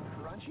crispy,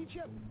 crunchy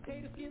chip.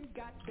 Potato skins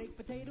got baked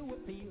potato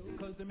appeal,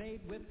 'cause they're made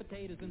with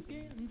potatoes and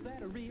skins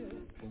that are real.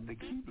 The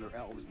Keebler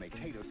elves make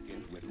potato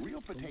skins with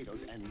real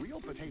potatoes and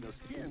real potato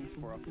skins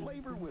for a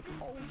flavor with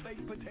whole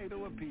baked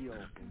potato appeal.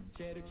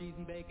 Cheddar cheese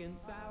and bacon,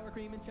 sour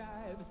cream and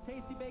chives,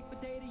 tasty baked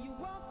potato, you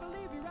won't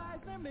believe your eyes.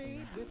 They're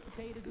made with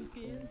potatoes and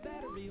skins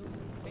that are real.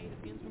 Potato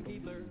skins from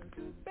Keebler,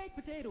 baked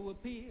potato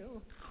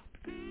appeal.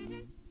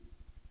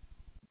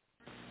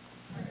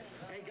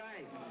 Hey,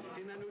 guys,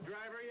 seen that new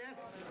driver yet?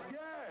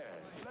 Yeah,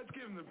 let's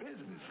give him the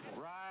business.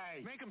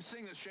 Right. Make him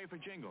sing the Schaefer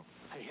jingle.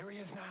 Hey, here he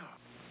is now.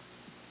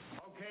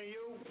 Okay,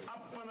 you,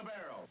 up on the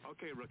barrel.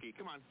 Okay, rookie,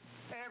 come on.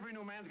 Every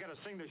new man's got to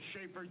sing the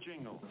Schaefer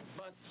jingle.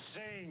 But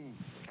sing.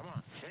 Come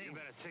on, sing. You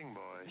better sing,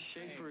 boy.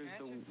 Schaefer is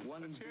the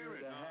one beer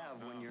to have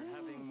when you're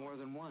having more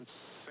than once.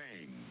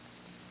 Sing.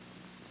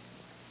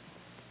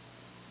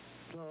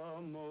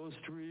 The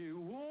most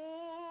rewarding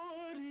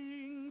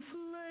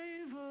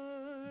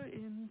flavor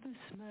in this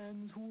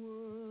man's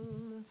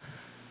world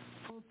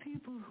for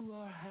people who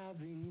are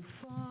having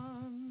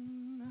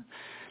fun.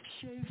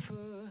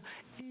 Schaefer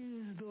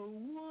is the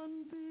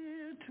one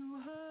beer to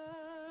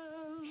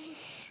have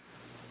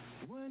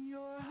when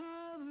you're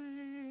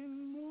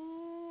having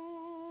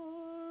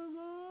more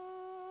than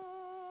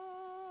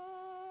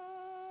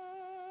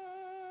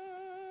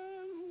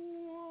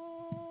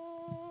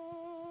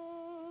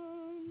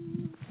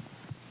one.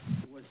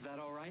 Was that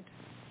all right?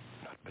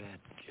 Not bad,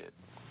 kid.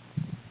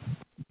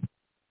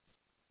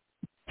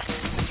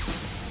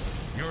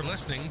 You're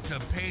listening to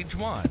Page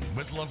 1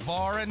 with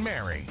Levar and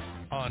Mary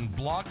on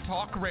Blog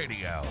Talk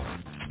Radio.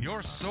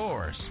 Your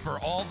source for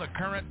all the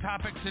current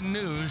topics and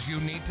news you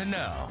need to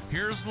know.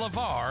 Here's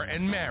Levar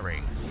and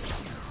Mary.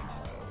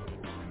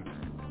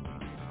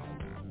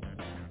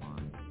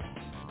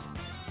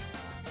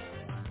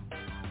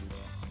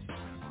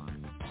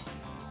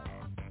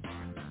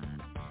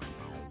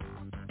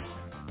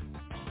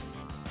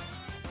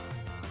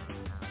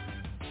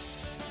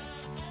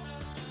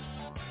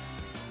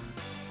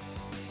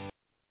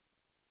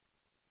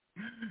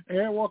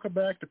 And welcome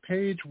back to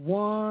Page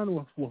 1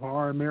 with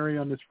Levar and Mary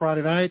on this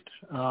Friday night.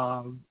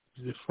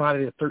 It's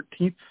Friday the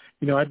 13th.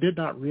 You know, I did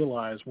not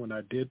realize when I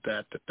did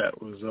that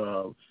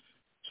was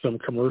some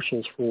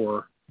commercials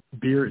for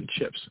beer and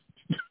chips.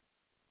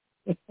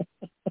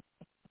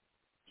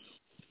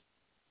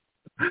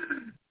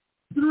 Didn't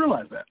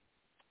realize that.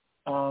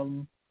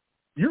 You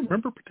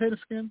remember potato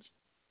skins?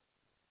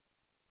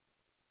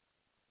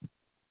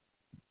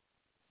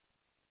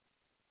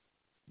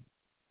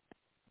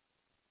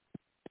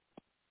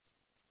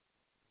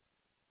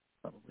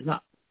 Probably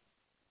not.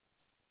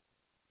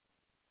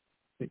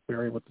 I think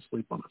Mary went to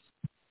sleep on us.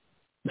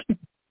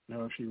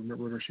 No, if she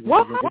remembered or she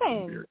What went to go get some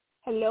happened? beer.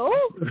 Hello?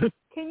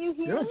 Can you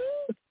hear Yes.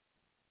 me?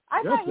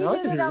 I Yes, thought now I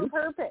you can did it hear on you.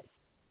 purpose.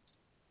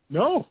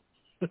 No.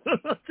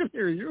 I can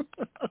hear you.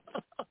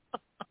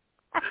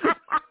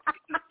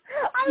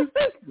 I was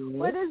like,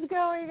 what is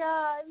going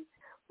on?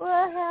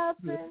 What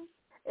happened?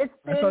 It's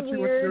been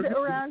weird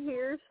around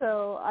here,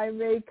 so I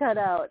may cut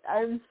out.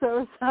 I'm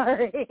so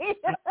sorry.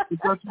 I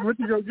thought you went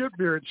to go get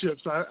beer and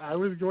chips. I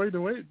was going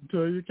to wait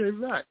until you came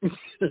back.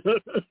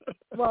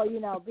 Well, you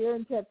know, beer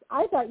and chips.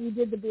 I thought you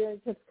did the beer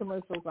and chips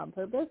commercials on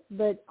purpose,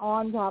 but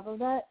on top of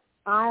that,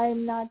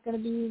 I'm not going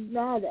to be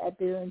mad at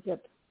beer and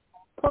chips.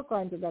 Pork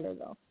rinds are better,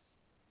 though.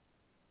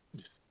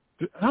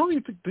 I don't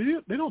even think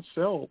they don't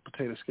sell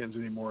potato skins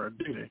anymore,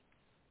 do they?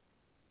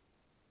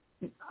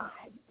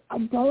 I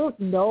don't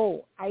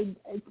know.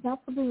 It's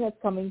not something that's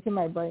coming to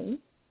my brain,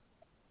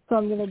 so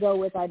I'm going to go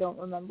with I don't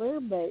remember.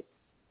 But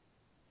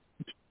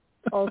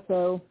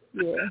also,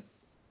 yeah.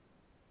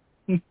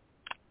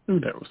 Who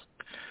knows?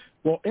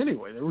 Well,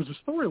 anyway, there was a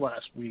story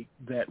last week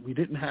that we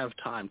didn't have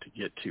time to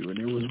get to, and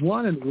it was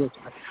one in which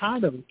I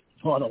kind of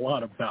thought a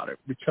lot about it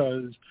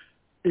because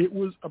it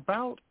was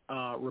about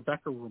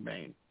Rebecca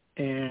Romaine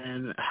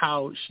and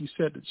how she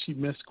said that she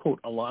missed, quote,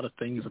 a lot of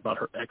things about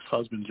her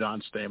ex-husband,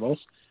 John Stamos.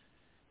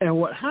 And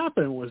what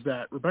happened was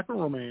that Rebecca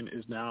Romaine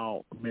is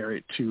now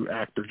married to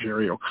actor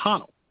Jerry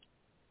O'Connell.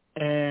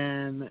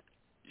 And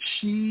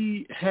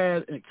she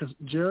had, because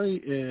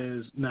Jerry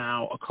is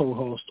now a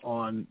co-host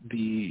on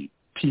the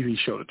TV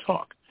show To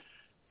Talk.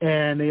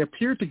 And they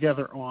appeared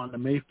together on the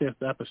May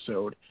 5th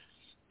episode,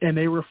 and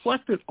they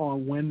reflected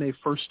on when they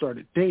first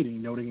started dating,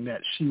 noting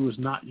that she was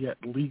not yet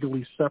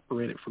legally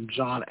separated from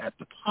John at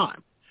the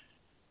time.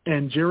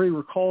 And Jerry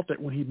recalled that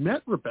when he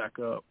met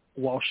Rebecca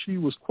while she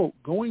was, quote,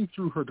 going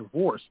through her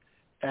divorce,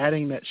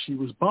 adding that she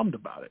was bummed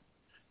about it.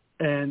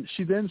 And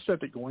she then said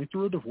that going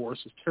through a divorce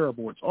is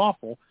terrible. It's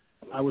awful.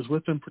 I was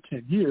with him for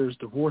 10 years.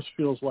 Divorce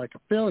feels like a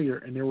failure,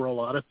 and there were a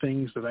lot of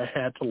things that I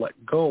had to let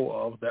go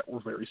of that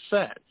were very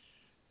sad.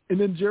 And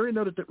then Jerry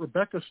noted that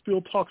Rebecca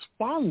still talks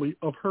fondly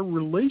of her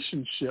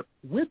relationship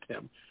with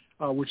him.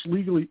 which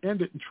legally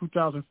ended in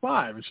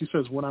 2005. And she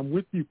says, when I'm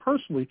with you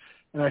personally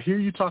and I hear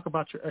you talk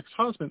about your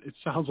ex-husband, it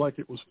sounds like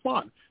it was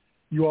fun.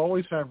 You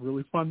always have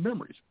really fun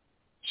memories.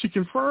 She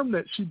confirmed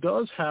that she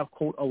does have,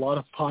 quote, a lot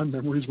of fond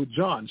memories with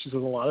John. She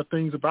says a lot of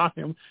things about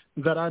him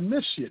that I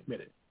miss, she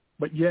admitted.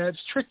 But, yeah, it's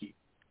tricky.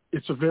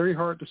 It's a very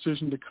hard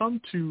decision to come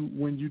to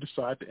when you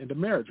decide to end a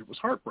marriage. It was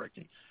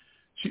heartbreaking.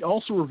 She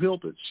also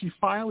revealed that she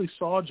finally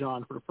saw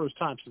John for the first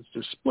time since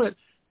their split,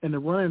 and the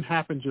run-in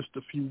happened just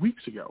a few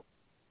weeks ago.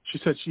 She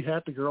said she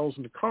had the girls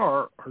in the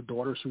car, her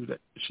daughters who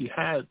that she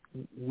had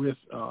with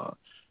her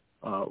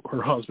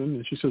husband,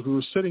 and she says, we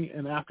were sitting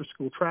in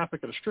after-school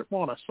traffic at a strip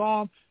mall, and I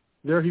saw him.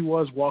 There he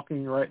was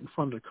walking right in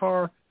front of the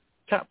car,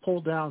 cap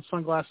pulled down,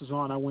 sunglasses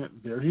on. I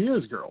went, there he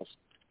is, girls.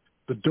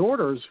 The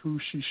daughters, who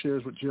she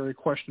shares with Jerry,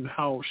 questioned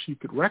how she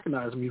could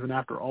recognize him even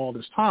after all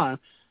this time.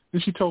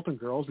 Then she told them,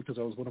 girls, because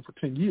I was with him for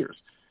 10 years.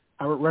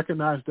 I would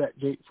recognize that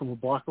gait from a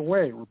block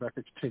away,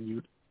 Rebecca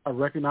continued. I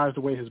recognize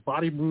the way his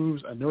body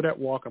moves. I know that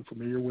walk. I'm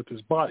familiar with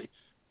his body.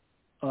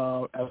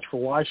 As for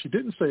why she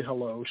didn't say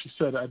hello, she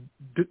said, I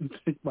didn't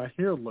think my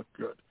hair looked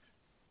good.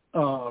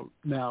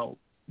 Now,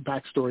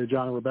 backstory,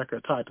 John and Rebecca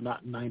are tied to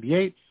knot in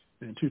 98.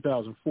 And in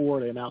 2004,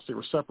 they announced they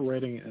were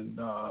separating. And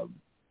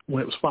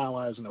when it was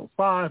finalized in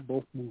 2005,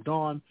 both moved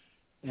on.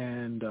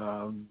 And,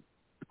 of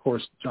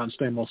course, John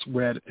Stamos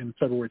wed in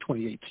February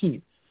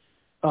 2018.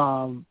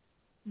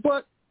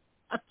 But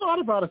I thought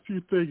about a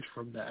few things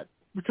from that,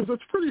 because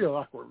it's pretty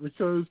awkward.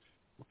 Because,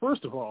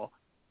 first of all,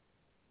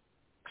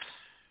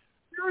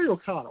 Jerry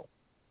O'Connell,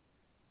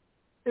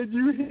 and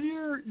you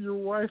hear your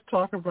wife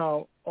talk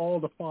about all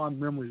the fond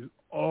memories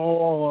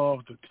all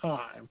of the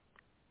time.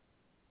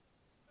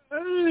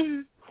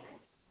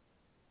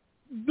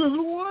 Does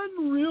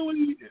one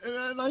really,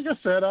 and like I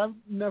said, I've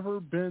never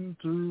been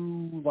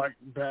through like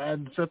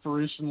bad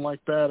separation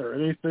like that or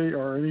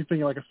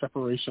anything like a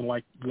separation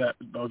like that,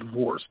 a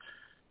divorce.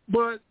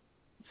 But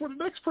for the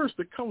next person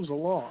that comes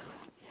along,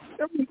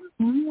 it's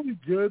really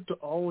good to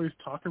always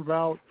talk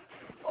about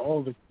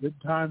all the good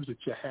times that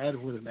you had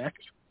with an ex.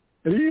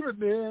 And even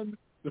then,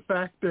 the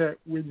fact that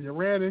when you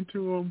ran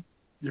into them,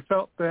 you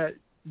felt that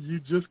you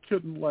just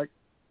couldn't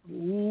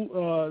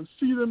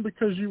see them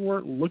because you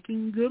weren't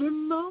looking good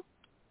enough.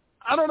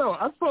 I don't know.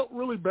 I felt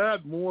really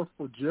bad more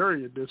for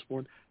Jerry in this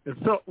one. It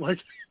felt like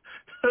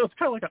it was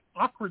kind of like an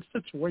awkward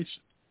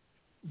situation.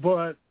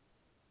 But,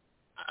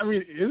 I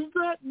mean, is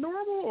that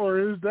normal or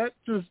is that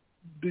just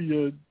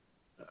the,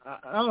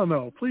 I don't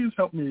know. Please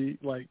help me,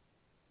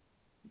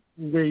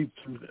 wade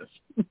through this.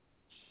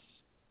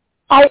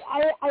 I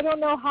don't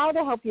know how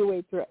to help you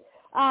wade through it.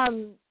 I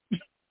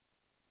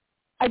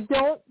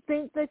don't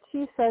think that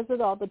she says it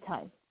all the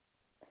time.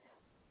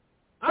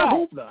 I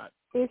hope not.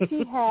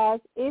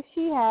 if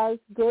she has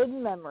good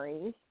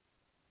memories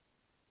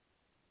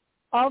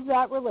of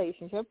that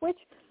relationship, which,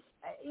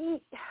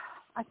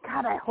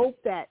 God, I hope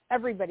that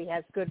everybody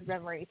has good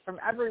memories from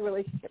every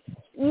relationship,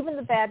 even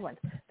the bad ones.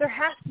 There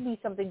has to be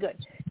something good.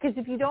 Because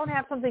if you don't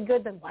have something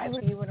good, then why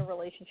were you in a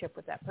relationship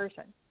with that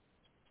person?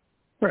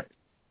 Right.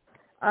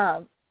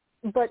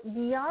 But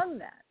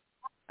beyond that,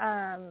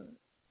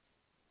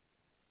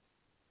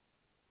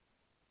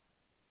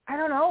 I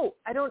don't know.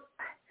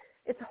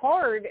 It's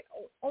hard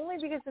only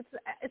because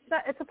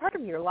it's a part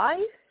of your life.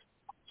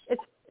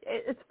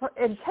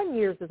 And 10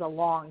 years is a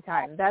long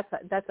time. That's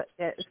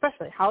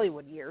especially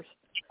Hollywood years.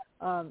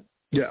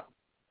 Yeah.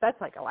 That's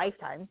like a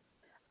lifetime.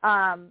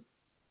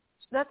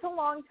 That's a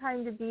long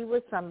time to be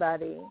with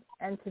somebody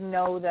and to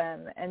know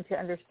them and to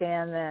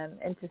understand them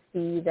and to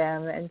see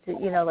them and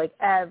to,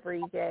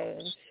 every day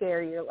and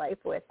share your life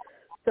with.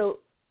 So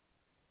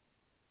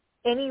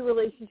any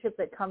relationship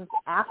that comes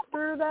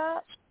after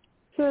that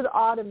should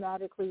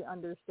automatically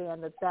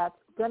understand that that's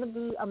going to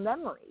be a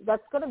memory.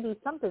 That's going to be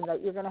something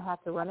that you're going to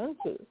have to run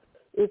into.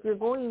 If you're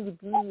going to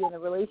be in a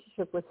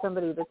relationship with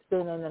somebody that's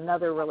been in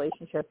another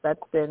relationship that's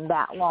been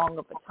that long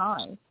of a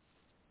time,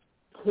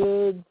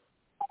 kids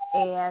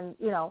and,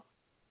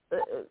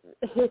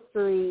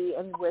 history,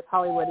 and with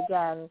Hollywood,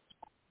 again,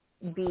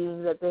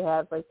 being that they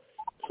have,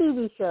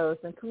 TV shows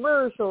and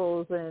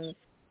commercials and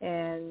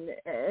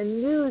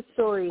news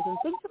stories, and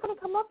things are going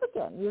to come up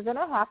again. You're going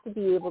to have to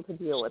be able to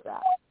deal with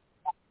that.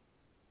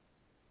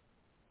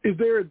 Is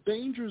there a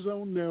danger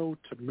zone, though,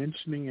 to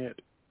mentioning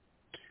it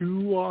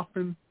too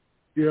often?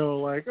 Yes,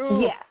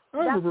 I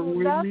remember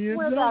when me and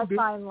where John that did.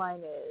 fine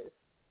line is.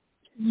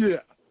 Yeah.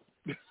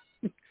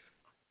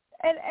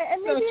 And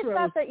maybe That's it's right.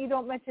 not that you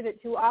don't mention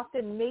it too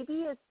often.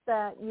 Maybe it's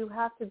that you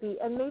have to be,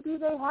 and maybe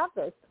they have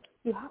this,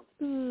 you have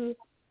to be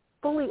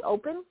fully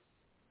open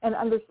and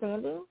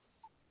understanding,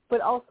 but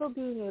also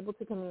being able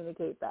to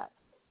communicate that.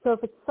 So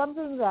if it's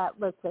something that,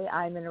 let's say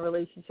I'm in a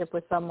relationship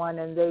with someone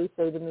and they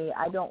say to me,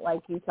 I don't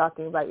like you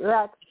talking about your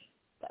ex,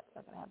 that's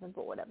not going to happen,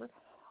 but whatever,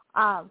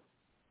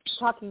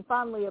 talking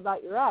fondly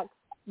about your ex,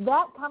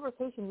 that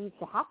conversation needs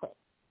to happen.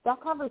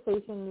 That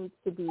conversation needs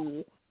to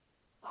be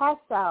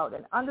hashed out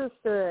and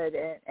understood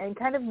and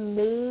kind of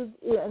made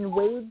and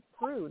wade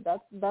through.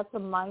 That's a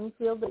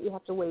minefield that you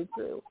have to wade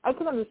through. I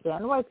can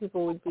understand why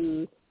people would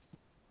be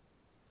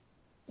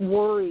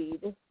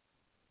worried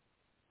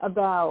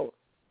about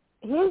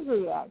his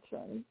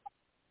reaction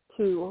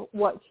to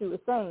what she was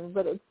saying,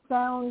 but it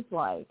sounds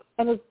like,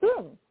 and it's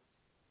been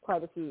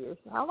quite a few years.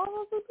 How long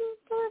has it been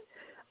together?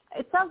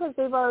 It sounds like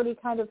they've already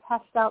kind of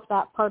hashed out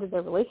that part of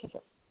their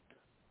relationship.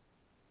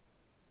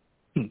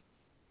 I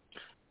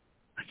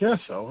guess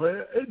so.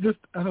 It just,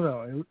 I don't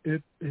know.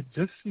 It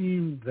just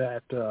seemed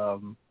that,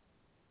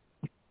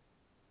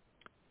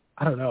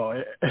 I don't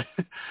know.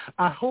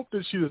 I hope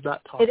that she does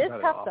not talk about it. It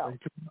is tough, though.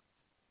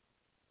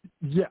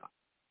 Yeah.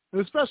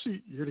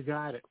 Especially, you're the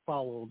guy that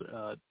followed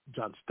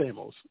John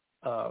Stamos.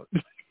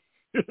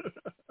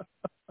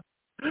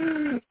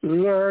 There's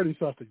already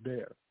something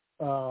there.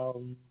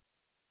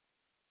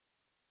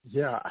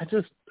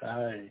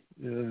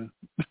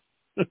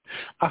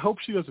 I hope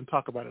she doesn't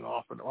talk about it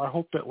often, or I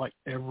hope that like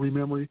every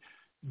memory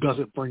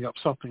doesn't bring up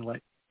something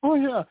like, oh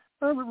yeah,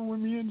 I remember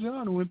when me and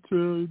John went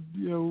to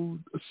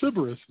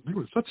Sybaris. It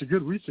was such a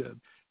good weekend.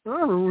 I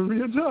remember when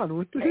me and John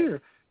went to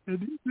here, and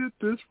he did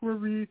this for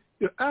me.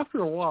 After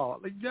a while,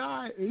 the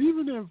guy, and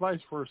even then vice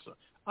versa,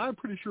 I'm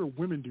pretty sure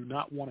women do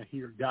not want to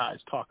hear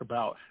guys talk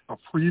about a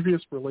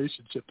previous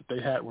relationship that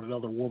they had with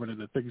another woman and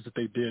the things that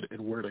they did and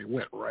where they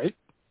went, right?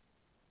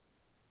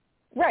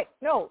 Right.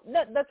 No,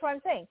 that's what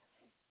I'm saying.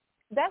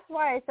 That's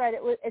why I said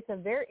it's a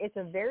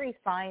very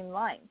fine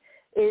line.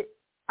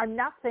 I'm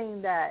not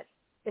saying that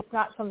it's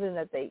not something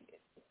that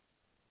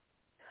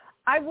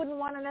I wouldn't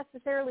want to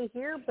necessarily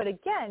hear, but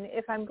again,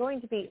 if I'm going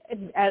to be,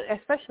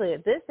 especially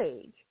at this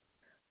age,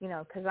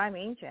 because I'm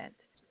ancient,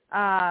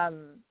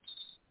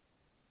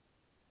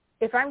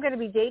 if I'm going to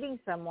be dating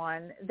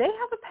someone, they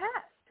have a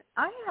past.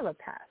 I have a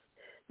past.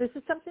 This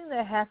is something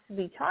that has to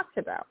be talked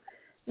about.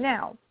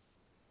 Now,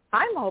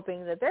 I'm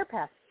hoping that their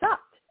past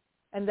sucked,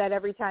 and that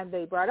every time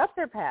they brought up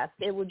their past,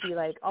 it would be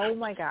like, oh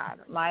my God,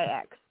 my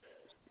ex,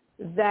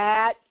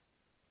 that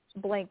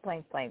blank,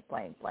 blank, blank,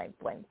 blank, blank,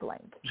 blank,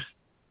 blank.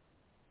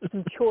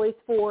 Some choice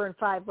 4 and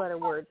 5-letter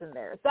words in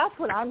there. That's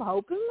what I'm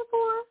hoping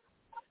for.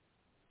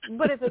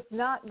 But if it's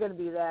not going to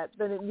be that,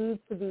 then it needs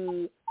to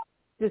be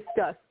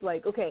discussed.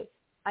 Like, okay,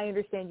 I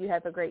understand you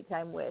have a great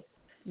time with.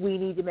 We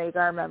need to make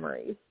our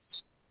memories.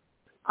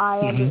 These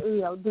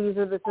are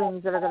the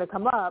things that are going to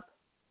come up.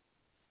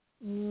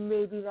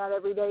 Maybe not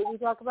every day we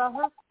talk about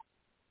her.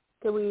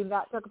 Can we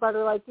not talk about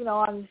her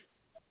on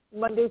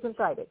Mondays and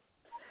Fridays?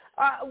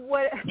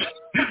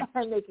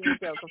 I'm making a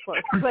joke, of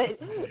course, but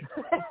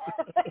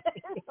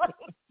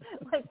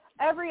like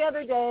every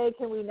other day,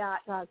 can we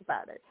not talk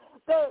about it?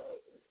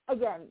 But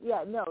again,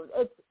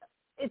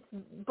 it's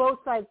both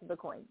sides of the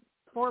coin,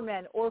 for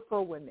men or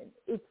for women.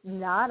 It's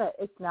not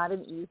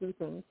an easy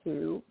thing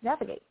to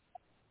navigate.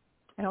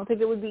 I don't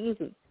think it would be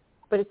easy,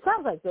 but it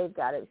sounds like they've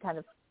got it kind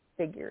of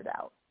figured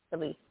out, at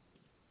least.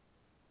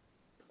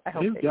 I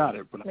hope they've got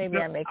it, but maybe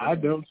I'm making.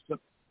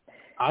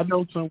 I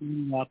know some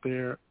women out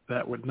there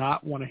that would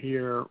not want to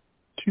hear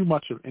too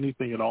much of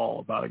anything at all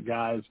about a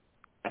guy's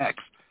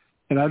ex.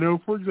 And I know,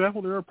 for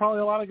example, there are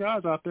probably a lot of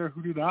guys out there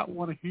who do not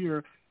want to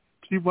hear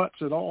too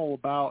much at all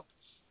about,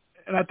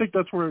 and I think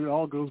that's where it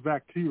all goes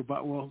back to.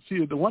 But,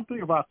 the one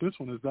thing about this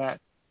one is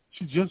that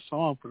she just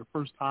saw him for the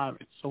first time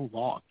in so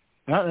long.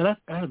 And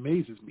that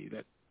amazes me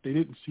that they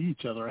didn't see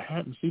each other or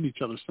hadn't seen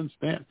each other since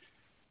then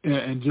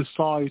and just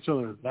saw each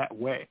other that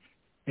way.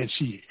 And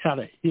she had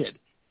a hit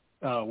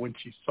when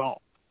she saw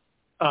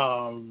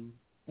him.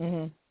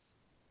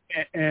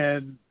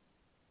 And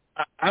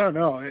I don't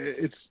know.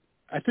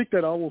 I think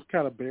that almost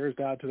kind of bears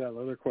down to that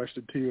other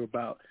question too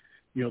about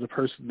the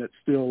person that's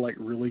still like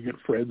really good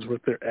friends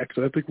with their ex.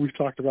 And I think we've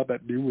talked about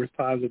that numerous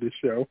times on this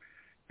show.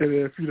 And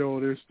if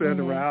they're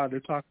standing around, they're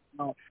talking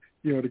about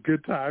the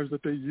good times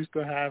that they used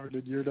to have, and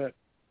then you're that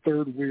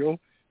third wheel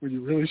when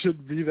you really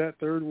shouldn't be that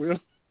third wheel.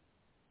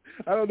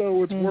 I don't know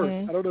what's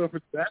worse. I don't know if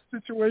it's that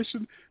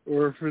situation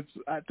or if it's.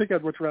 I think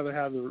I'd much rather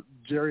have the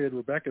Jerry and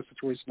Rebecca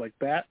situation like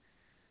that,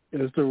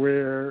 as to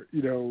where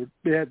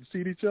they hadn't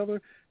seen each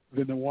other,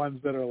 than the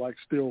ones that are like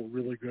still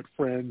really good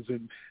friends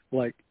and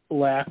like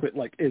laugh at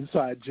like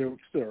inside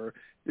jokes or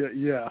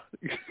yeah.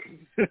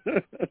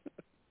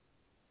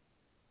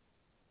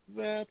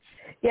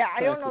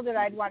 I don't know that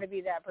I'd want to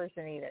be that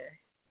person either.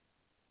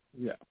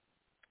 Yeah.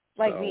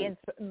 Like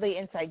the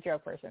inside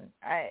joke person.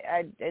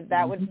 I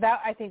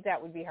think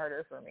that would be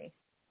harder for me.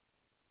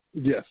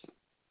 Yes,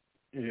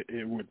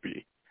 it would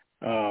be.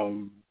 I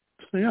don't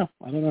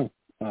know.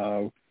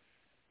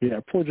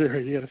 Poor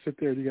Jerry, you got to sit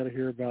there and you got to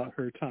hear about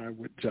her time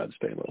with John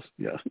Stamos.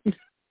 Yeah.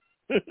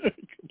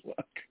 Good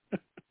luck.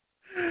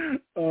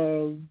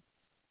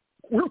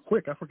 Real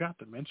quick, I forgot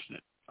to mention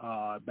it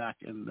back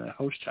in the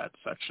host chat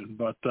section,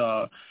 but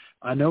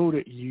I know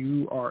that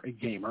you are a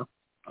gamer.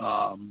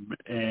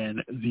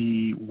 And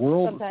the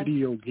World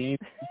Video Game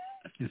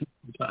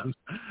and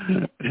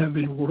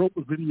the World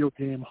Video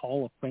Game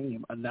Hall of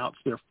Fame announced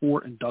their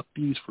 4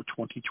 inductees for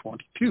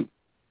 2022.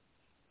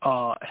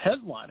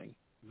 Headlining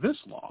this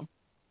long,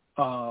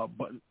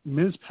 but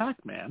Ms.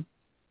 Pac-Man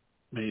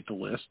made the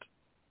list.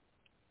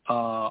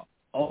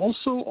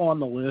 Also on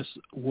the list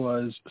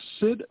was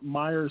Sid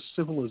Meier's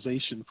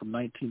Civilization from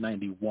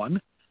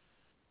 1991,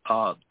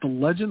 The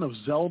Legend of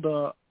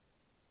Zelda,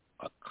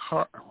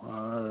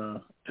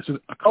 is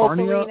it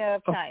Ocarina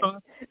of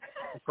Time?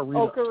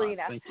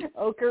 Ocarina.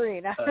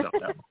 Ocarina. I don't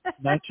know.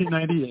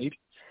 1998.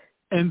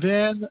 And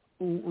then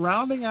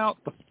rounding out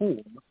the four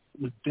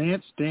was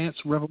Dance Dance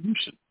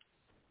Revolution.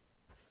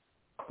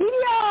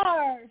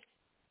 Yes!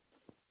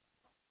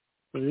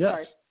 So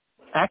yes.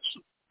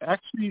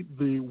 Actually,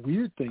 the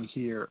weird thing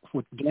here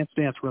with Dance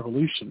Dance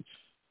Revolution,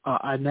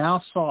 I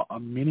now saw a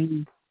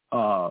mini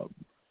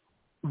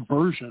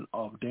version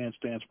of Dance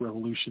Dance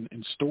Revolution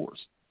in stores,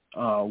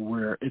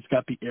 where it's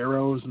got the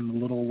arrows and the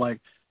little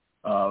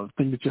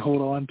thing that you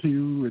hold on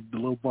to and the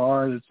little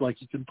bar. It's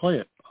like you can play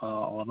it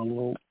on a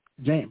little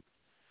game.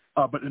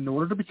 But in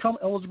order to become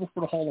eligible for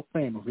the Hall of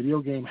Fame, a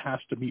video game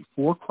has to meet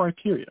 4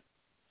 criteria.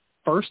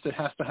 First, it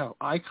has to have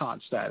icon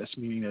status,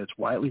 meaning that it's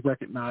widely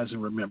recognized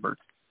and remembered.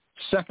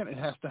 Second, it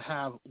has to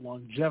have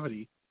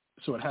longevity,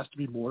 so it has to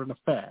be more than a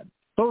fad.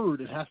 Third,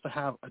 it has to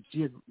have a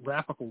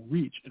geographical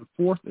reach. And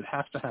fourth, it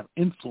has to have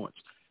influence,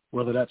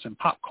 whether that's in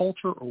pop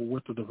culture or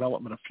with the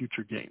development of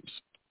future games.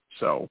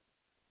 So,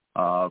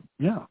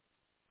 yeah.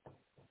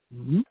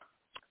 Mm-hmm.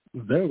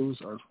 Those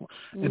are,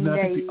 and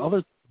I think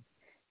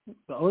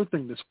the other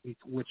thing this week,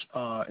 which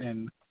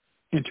in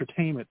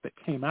entertainment that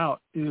came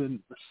out, and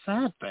the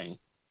sad thing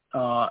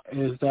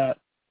is that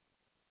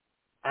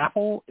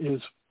Apple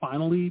is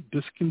finally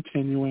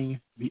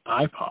discontinuing the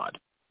iPod.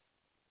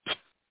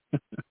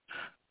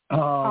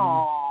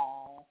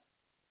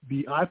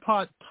 The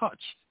iPod Touch,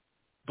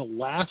 the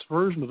last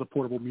version of the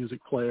portable music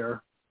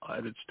player,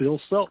 and it's still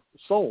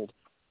sold,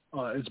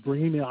 is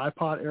bringing the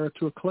iPod era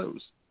to a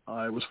close.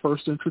 It was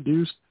first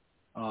introduced,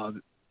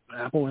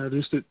 Apple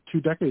introduced it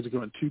 2 decades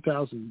ago in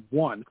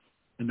 2001,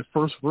 and the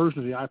first version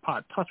of the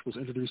iPod Touch was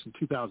introduced in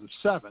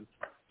 2007.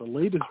 The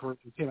latest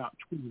version came out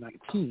in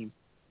 2019,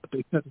 but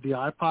they said that the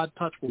iPod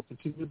Touch will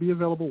continue to be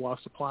available while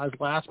supplies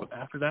last, but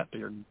after that, they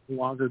are no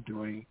longer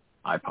doing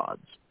iPods.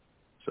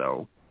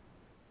 So,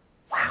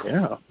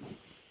 yeah.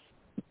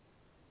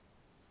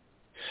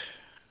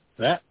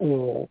 That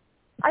will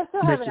I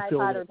still have an make you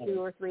iPod or feel 2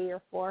 or 3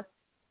 or 4.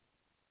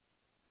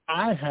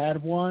 I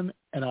had one,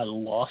 and I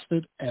lost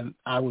it, and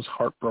I was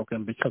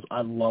heartbroken because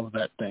I love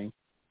that thing.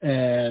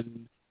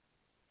 And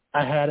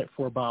I had it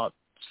for about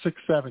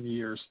 6-7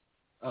 years.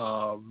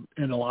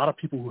 And a lot of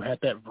people who had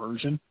that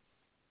version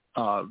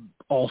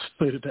all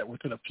stated that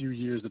within a few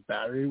years the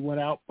battery went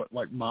out, but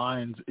like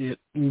mine's, it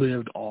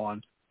lived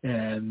on.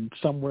 And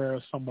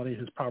somewhere somebody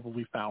has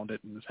probably found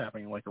it and is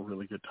having like a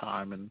really good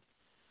time and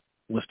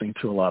listening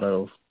to a lot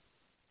of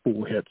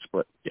cool hits.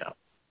 But yeah.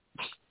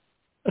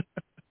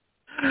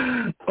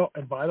 Oh,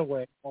 and by the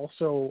way,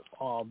 also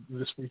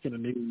this week in the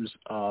news,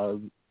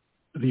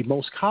 the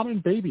most common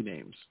baby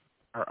names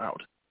are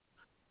out.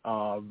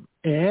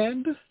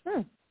 And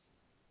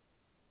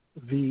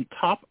the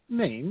top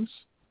names,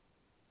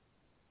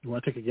 you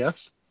want to take a guess?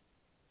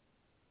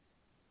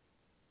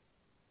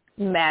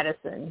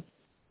 Madison.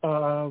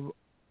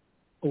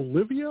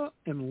 Olivia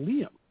and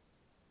Liam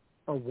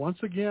are once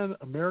again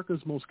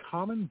America's most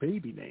common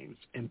baby names,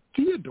 and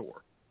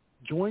Theodore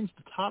joins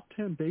the top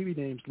 10 baby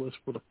names list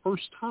for the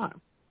first time.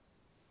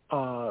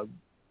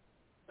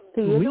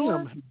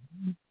 Theodore?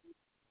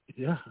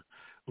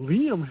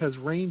 Liam has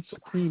reigned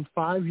supreme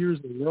 5 years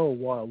in a row,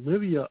 while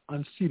Olivia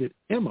unseated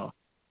Emma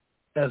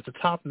as the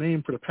top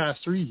name for the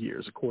past 3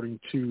 years, according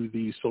to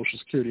the Social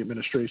Security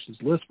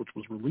Administration's list, which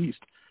was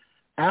released.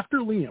 After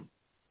Liam,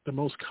 the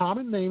most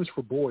common names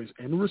for boys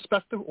in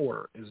respective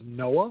order is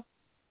Noah,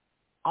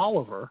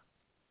 Oliver,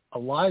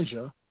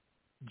 Elijah,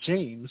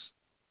 James,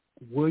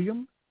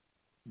 William,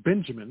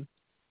 Benjamin,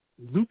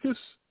 Lucas,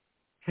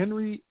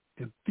 Henry,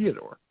 and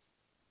Theodore.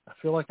 I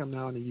feel like I'm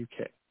now in the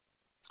UK.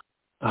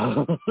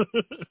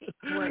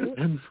 Right.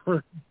 And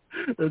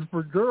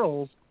for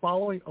girls,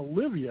 following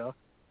Olivia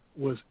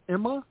was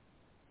Emma,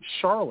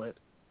 Charlotte,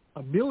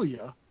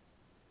 Amelia,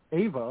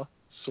 Ava,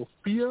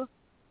 Sophia,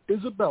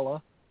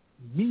 Isabella,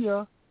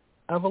 Mia,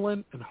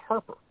 Evelyn, and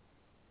Harper.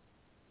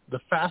 The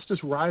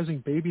fastest rising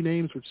baby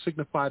names, which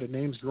signify the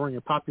names growing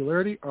in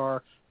popularity,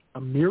 are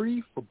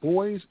Amiri for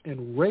boys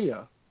and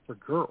Rhea for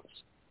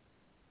girls.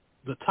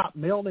 The top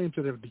male names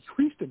that have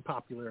decreased in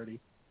popularity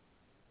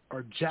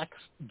are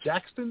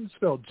Jackson,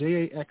 spelled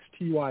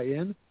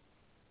Jaxtyn,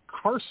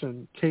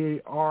 Carson,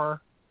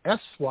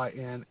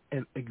 Karsyn,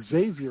 and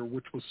Xavier,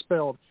 which was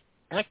spelled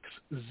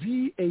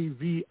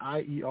Xzavier.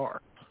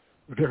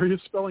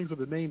 Various spellings of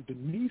the name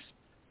Denise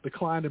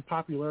declined in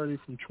popularity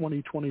from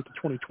 2020 to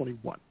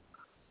 2021.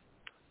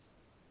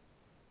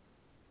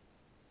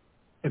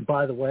 And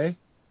by the way,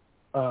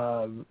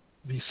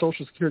 the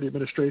Social Security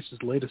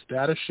Administration's latest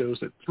data shows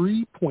that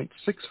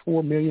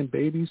 3.64 million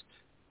babies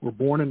were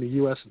born in the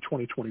U.S. in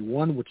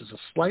 2021, which is a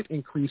slight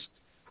increase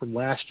from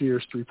last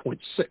year's 3.6.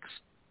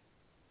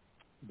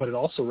 But it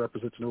also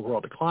represents an overall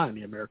decline in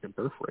the American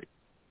birth rate.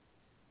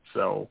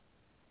 So,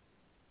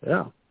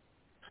 yeah.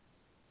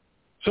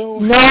 So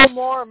no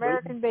more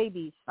American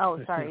babies. Oh,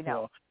 sorry,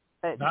 no.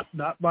 Well,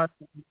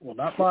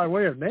 not by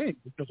way of name,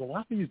 because a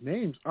lot of these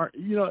names aren't.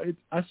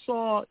 I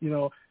saw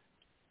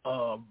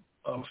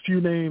a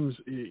few names,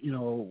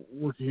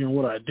 working on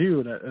what I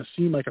do, and it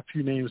seemed like a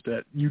few names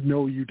that you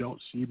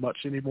don't see much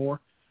anymore.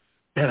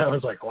 And I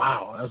was like,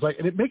 wow. I was like,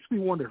 and it makes me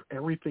wonder if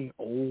everything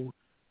old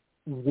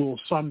will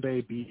someday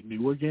be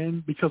new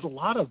again, because a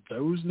lot of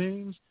those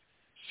names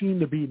seem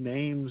to be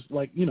names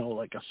like,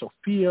 like a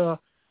Sophia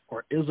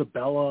or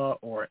Isabella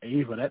or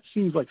Ava. That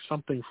seems like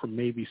something from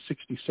maybe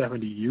 60,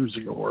 70 years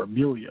ago, or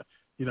Amelia,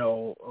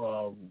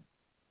 and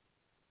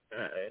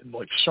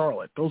like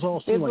Charlotte. Those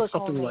all seem like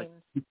something names.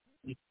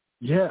 Like,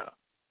 yeah.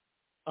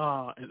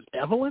 And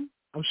Evelyn?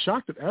 I'm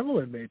shocked that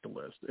Evelyn made the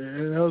list.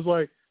 And I was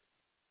like,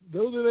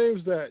 those are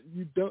names that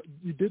you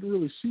didn't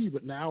really see,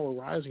 but now are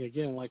rising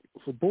again. Like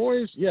for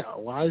boys, yeah,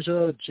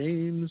 Elijah,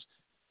 James,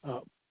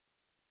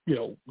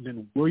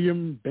 then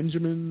William,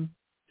 Benjamin,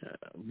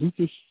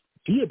 Lucas,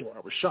 Theodore. I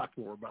was shocked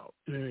more about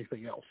than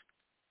anything else.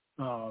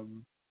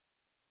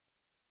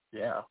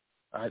 Yeah,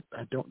 I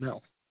don't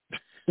know.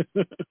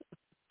 But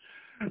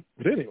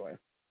anyway,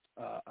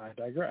 I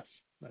digress.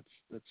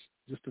 That's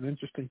just an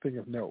interesting thing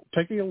of note.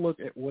 Taking a look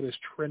at what is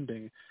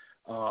trending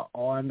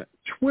on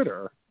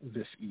Twitter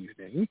this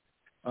evening.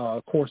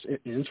 Of course,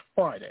 it is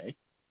Friday.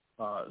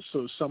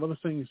 So some of the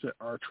things that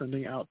are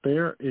trending out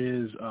there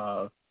is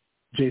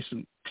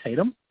Jason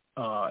Tatum,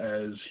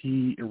 as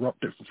he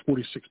erupted for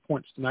 46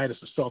 points tonight as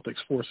the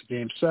Celtics force a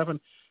Game 7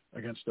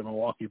 against the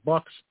Milwaukee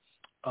Bucks.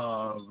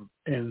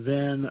 And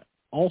then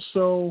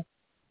also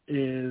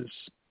is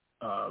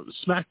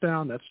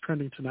SmackDown, that's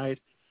trending tonight.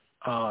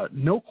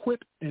 No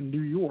Quit in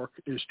New York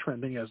is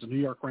trending as the New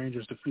York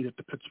Rangers defeated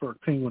the Pittsburgh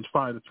Penguins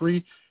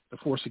 5-3 to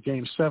force a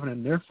Game 7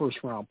 in their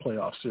first-round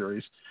playoff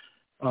series.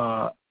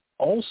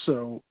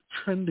 Also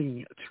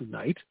trending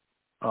tonight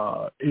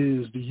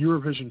is the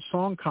Eurovision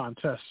Song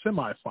Contest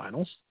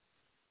semifinals.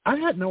 I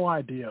had no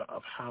idea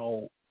of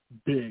how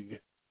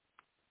big,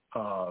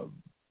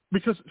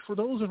 because for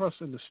those of us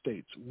in the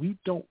States, we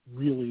don't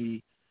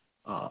really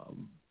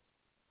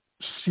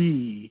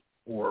see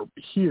or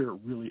hear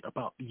really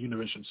about the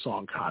Eurovision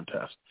Song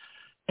Contest.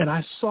 And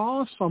I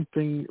saw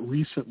something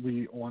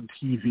recently on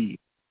TV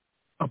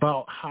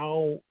about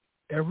how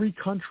every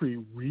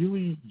country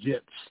really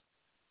gets,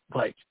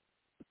 like,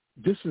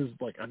 this is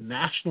like a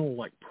national,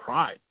 like,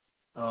 pride,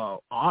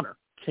 honor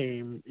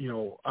came,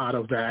 out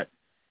of that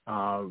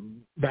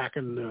back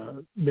in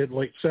the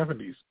mid-late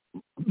 70s.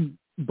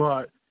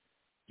 But,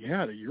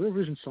 yeah, the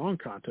Eurovision Song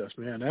Contest,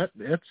 man,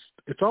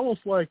 it's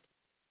almost like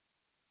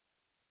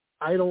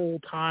Idol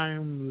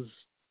times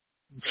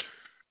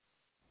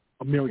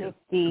a million.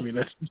 50. I mean,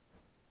 that's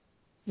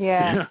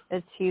yeah,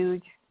 it's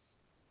huge.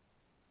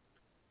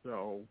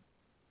 So,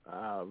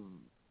 I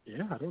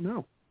don't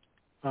know.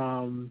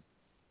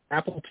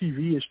 Apple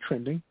TV is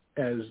trending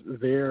as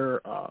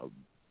their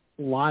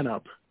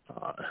lineup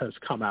has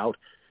come out,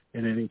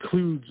 and it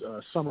includes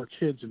Summer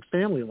Kids and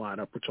Family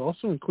lineup, which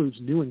also includes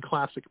new and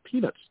classic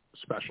Peanuts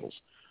specials.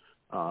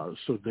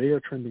 So they are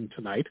trending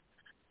tonight.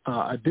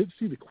 I did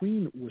see the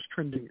Queen was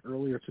trending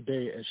earlier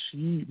today as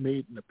she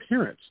made an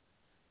appearance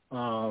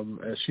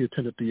as she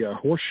attended the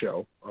horse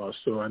show.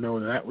 So I know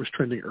that was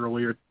trending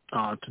earlier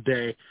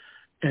today.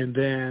 And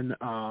then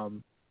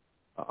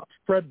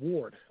Fred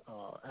Ward,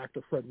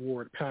 actor Fred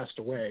Ward, passed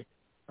away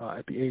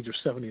at the age of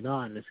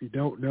 79. And if you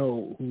don't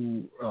know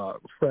who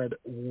Fred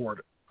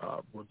Ward,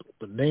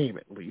 the name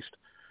at least,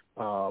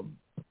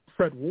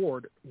 Fred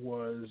Ward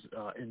was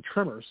in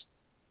Tremors,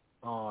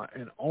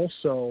 and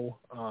also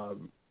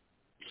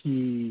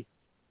he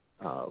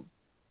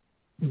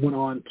went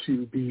on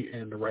to be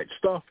in The Right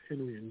Stuff,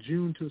 Henry and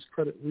June to his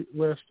credit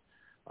list.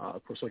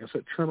 Of course, like I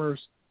said, Tremors.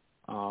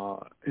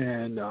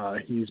 And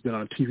he's been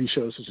on TV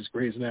shows such as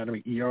Grey's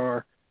Anatomy,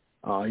 ER.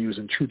 He was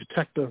in True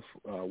Detective,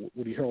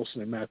 Woody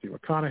Harrelson and Matthew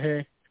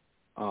McConaughey.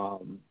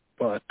 And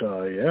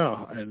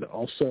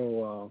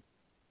also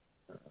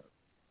I'm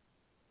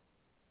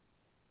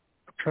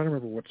trying to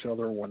remember which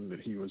other one that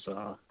he was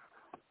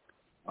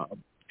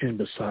in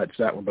besides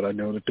that one, but I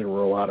know that there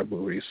were a lot of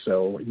movies.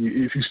 So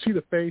if you see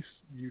the face,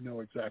 you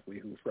know exactly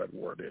who Fred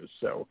Ward is.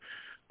 So,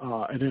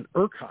 and then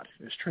ERCOT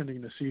is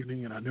trending this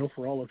evening, and I know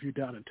for all of you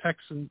down in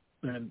Texas,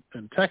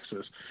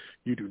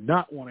 you do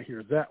not want to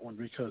hear that one,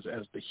 because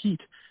as the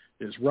heat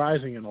is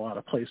rising in a lot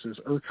of places,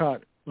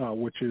 ERCOT,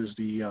 which is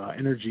the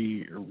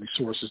energy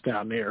resources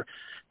down there,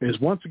 is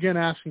once again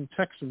asking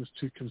Texans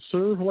to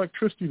conserve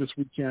electricity this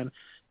weekend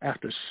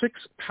after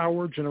 6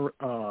 power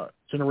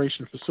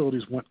generation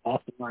facilities went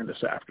offline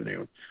this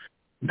afternoon.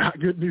 Not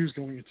good news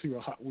going into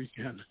a hot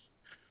weekend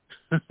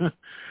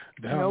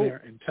down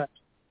there in Texas.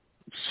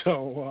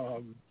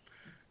 So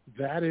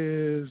that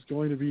is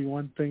going to be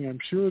one thing I'm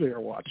sure they're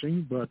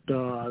watching, but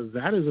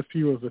that is a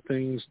few of the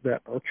things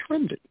that are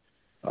trending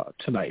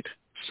tonight.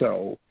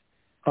 So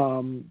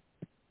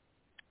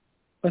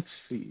let's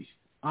see.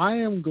 I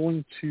am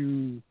going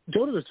to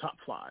go to the top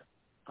 5.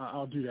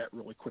 I'll do that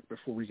really quick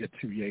before we get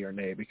to yay or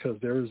nay, because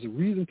there is a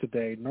reason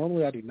today.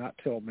 Normally I do not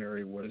tell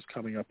Mary what is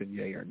coming up in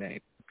yay or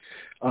nay.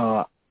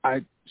 I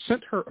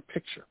sent her a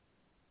picture.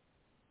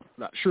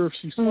 Not sure if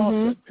she saw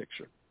that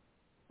picture,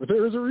 but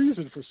there is a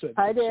reason for said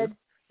picture. I did.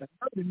 And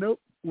I already know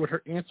what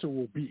her answer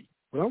will be.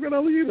 But I'm going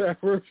to leave that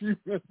for a few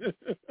minutes.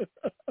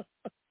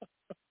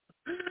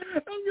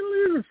 I'm going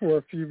to leave it for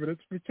a few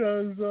minutes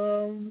because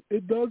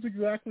it does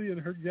exactly, and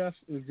her guess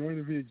is going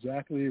to be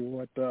exactly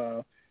what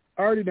I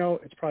already know.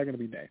 It's probably going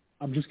to be nay.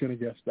 I'm just going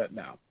to guess that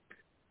now.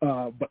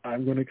 But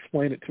I'm going to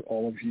explain it to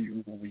all of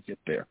you when we get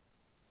there.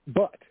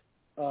 But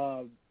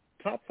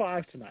top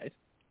 5 tonight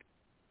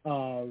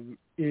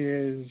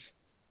is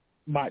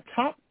my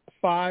top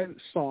 5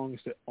 songs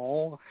that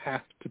all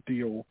have to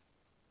deal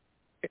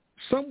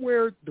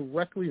somewhere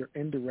directly or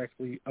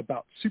indirectly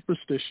about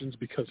superstitions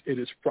because it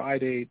is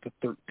Friday the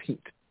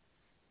 13th.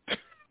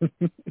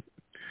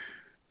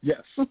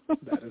 Yes,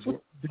 that is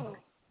what we're doing.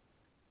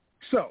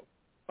 So,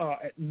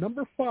 at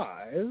number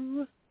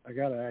 5, I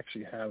got to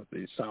actually have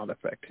the sound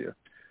effect here.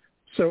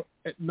 So,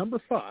 at number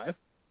 5,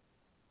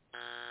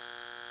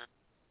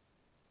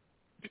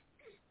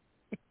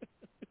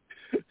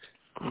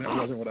 that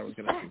wasn't what I was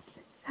going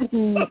to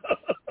do.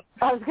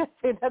 I was going to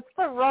say, that's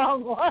the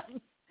wrong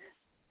one.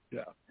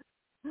 Yeah.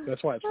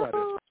 That's why it's Friday.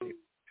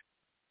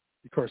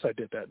 Of course, I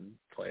did that in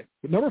play.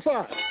 But number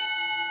 5,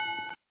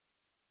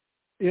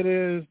 it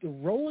is the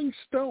Rolling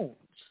Stones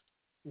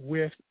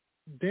with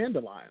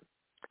Dandelion.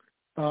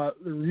 The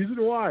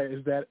reason why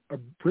is that a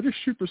British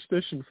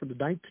superstition from the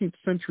 19th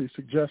century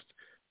suggests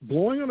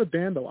blowing on a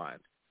dandelion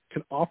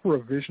can offer a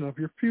vision of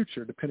your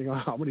future, depending on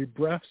how many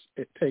breaths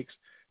it takes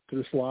to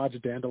dislodge a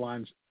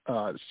dandelion's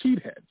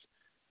seed heads.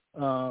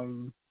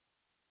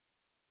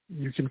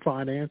 You can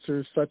find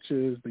answers such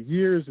as the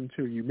years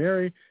until you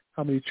marry,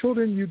 how many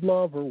children you'd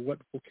love, or what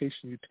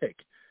vocation you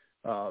take.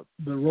 The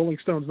Rolling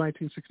Stones'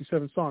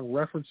 1967 song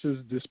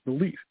references this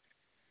belief.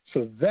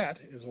 So that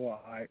is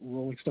why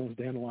Rolling Stones'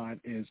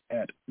 Dandelion is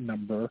at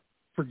number,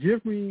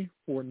 forgive me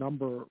for the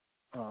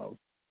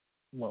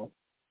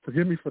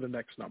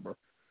next number.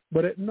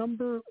 But at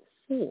number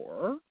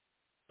 4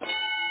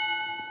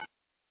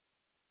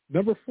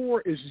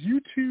 is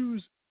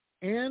U2's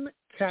Ann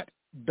Cat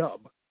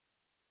Dub.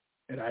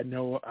 And I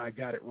know I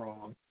got it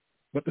wrong,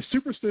 but the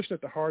superstition at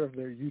the heart of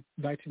their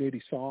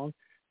 1980 song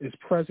is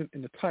present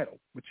in the title,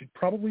 but you'd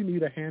probably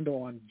need a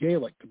handle on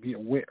Gaelic to be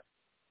aware.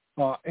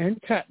 Ann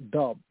Cat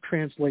Dub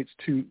translates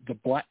to the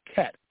black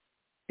cat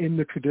in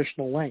the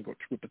traditional language,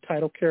 with the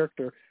title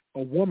character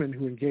a woman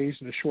who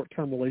engaged in a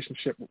short-term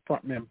relationship with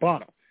frontman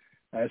Bono.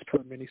 As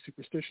per many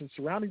superstitions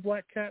surrounding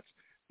black cats,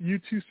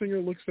 U2 singer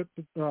looks at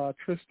the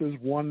tryst as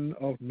one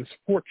of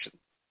misfortune.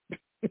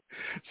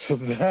 So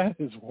that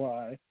is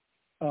why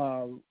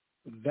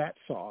that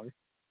song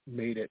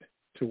made it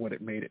to what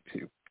it made it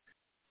to.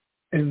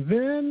 And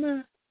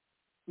then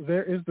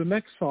there is the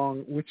next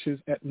song, which is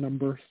at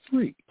number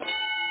 3.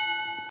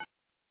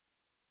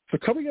 So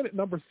coming in at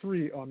number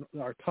 3 on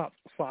our top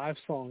 5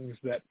 songs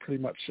that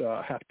pretty much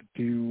have to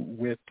do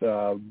with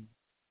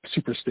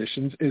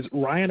superstitions is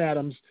Ryan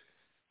Adams'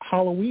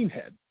 Halloween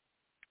Head.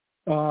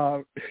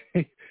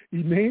 He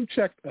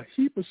name-checked a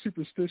heap of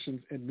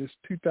superstitions in this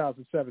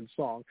 2007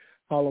 song,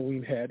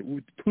 Halloween Head,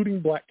 including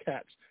black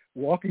cats,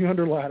 walking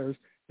under ladders,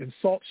 and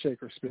salt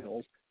shaker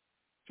spills.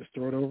 Just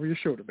throw it over your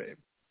shoulder, babe.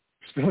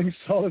 Spilling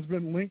salt has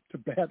been linked to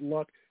bad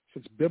luck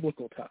since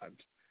biblical times.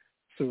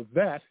 So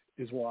that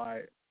is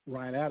why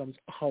Ryan Adams'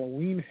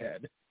 Halloween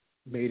Head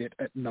made it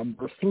at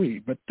number 3.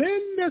 But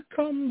then there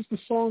comes the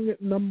song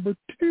at number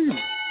 2.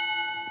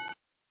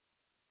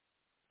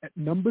 At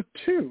number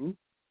 2,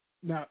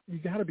 now you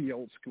got to be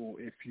old school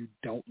if you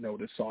don't know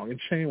this song, and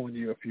shame on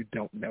you if you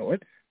don't know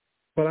it.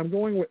 But I'm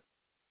going with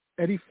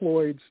Eddie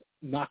Floyd's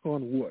Knock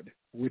on Wood,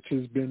 which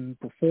has been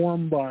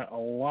performed by a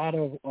lot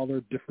of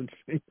other different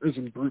singers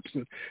and groups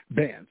and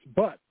bands.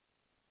 But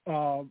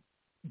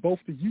both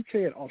the UK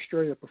and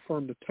Australia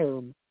prefer the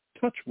term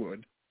touch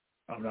wood.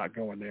 I'm not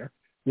going there.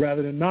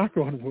 Rather than knock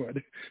on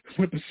wood,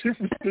 but the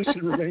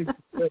superstition remains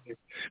the same.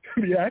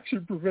 The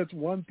action prevents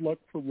one's luck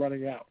from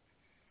running out.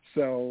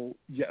 So,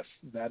 yes,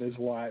 that is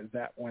why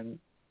that one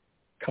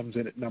comes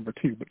in at number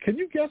 2. But can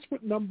you guess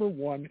what number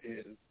 1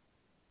 is?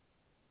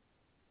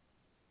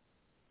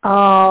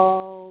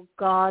 Oh,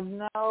 God,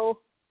 no.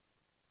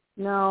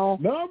 No.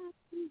 Number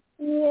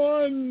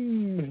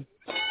 1.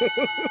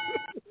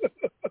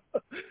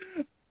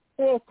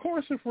 Well, of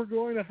course, if we're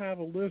going to have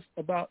a list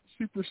about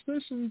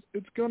superstitions,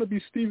 it's going to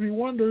be Stevie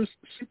Wonder's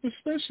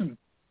Superstition.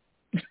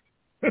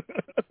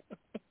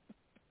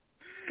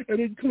 It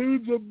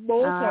includes a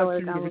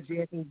multitude of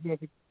examples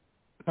of it.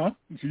 Huh?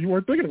 So you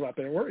weren't thinking about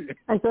that, were you?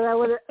 I said I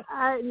would.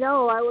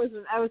 No, I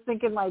wasn't. I was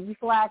thinking like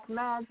black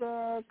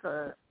magic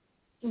or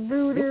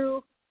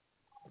voodoo.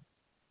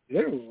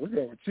 Yeah, we're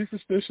going with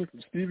Superstition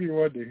from Stevie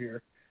Wonder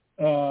here.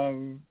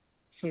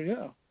 So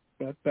yeah,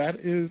 but that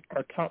is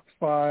our top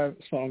 5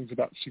 songs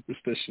about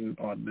superstition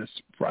on this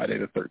Friday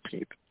the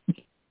 13th.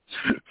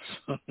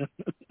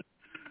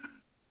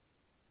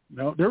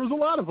 No, there was a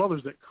lot of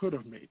others that could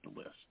have made the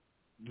list.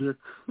 There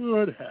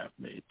could have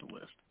made the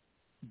list,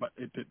 but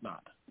it did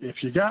not.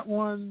 If you got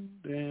one,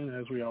 then,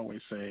 as we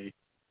always say,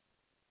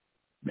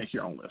 make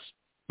your own list.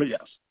 But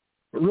yes,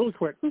 but really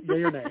quick,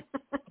 yay or nay.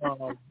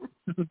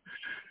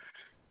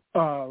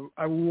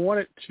 I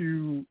wanted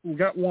to, we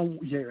got one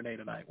yay or nay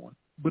tonight one.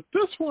 But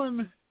this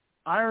one,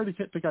 I already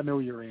think I know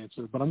your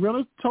answer, but I'm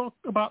going to talk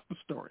about the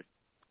story.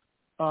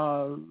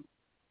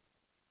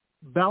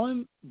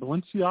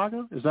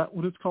 Balenciaga, is that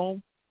what it's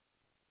called?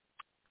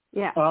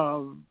 Yeah.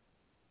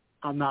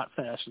 I'm not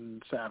fashion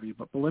savvy,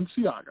 but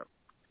Balenciaga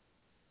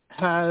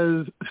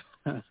has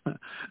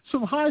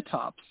some high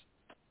tops,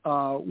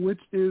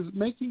 which is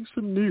making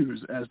some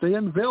news as they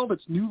unveiled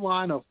its new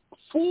line of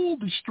full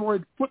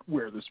destroyed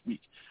footwear this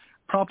week,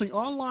 prompting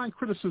online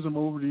criticism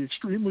over the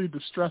extremely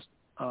distressed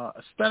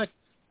aesthetic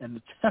and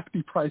the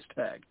hefty price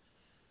tag.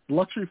 The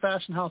luxury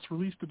fashion house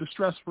released a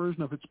distressed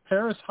version of its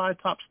Paris high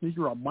top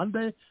sneaker on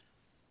Monday.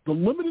 The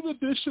limited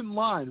edition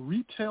line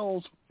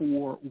retails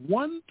for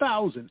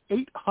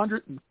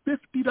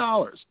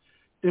 $1,850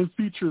 and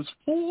features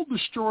full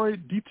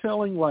destroyed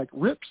detailing like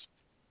rips,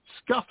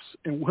 scuffs,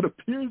 and what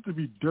appears to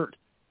be dirt.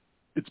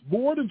 It's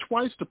more than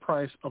twice the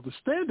price of the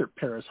standard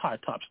Paris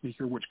high-top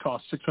sneaker, which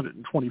costs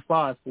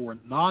 $625 for a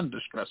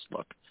non-distressed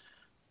look.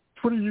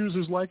 Twitter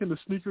users liken the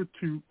sneaker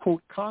to,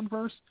 quote,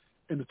 Converse,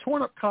 and the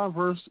torn-up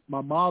Converse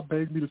my mom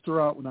begged me to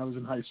throw out when I was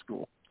in high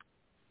school.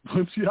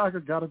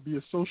 Balenciaga got to be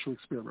a social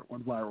experiment,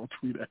 one viral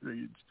tweet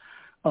reads.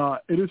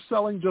 It is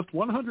selling just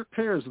 100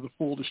 pairs of the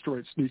full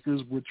destroyed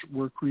sneakers, which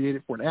were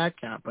created for an ad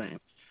campaign.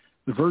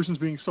 The versions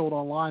being sold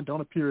online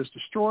don't appear as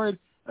destroyed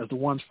as the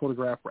ones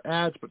photographed for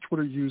ads, but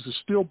Twitter users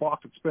still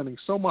balk at spending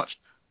so much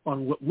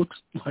on what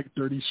looks like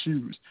dirty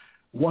shoes.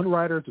 One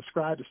writer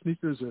described the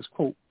sneakers as,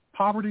 quote,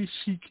 poverty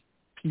chic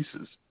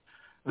pieces.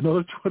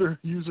 Another Twitter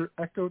user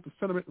echoed the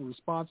sentiment in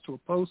response to a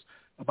post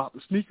about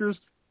the sneakers.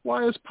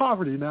 Why is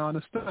poverty now an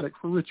aesthetic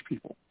for rich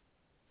people?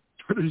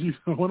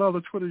 One other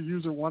Twitter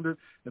user wondered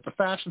if the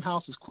fashion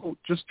house is, quote,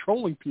 just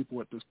trolling people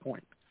at this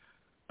point.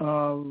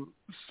 So,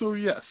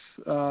 yes,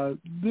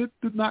 it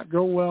did not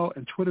go well,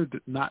 and Twitter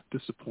did not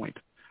disappoint.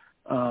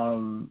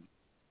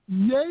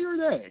 Yay or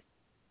nay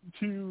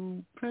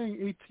to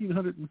paying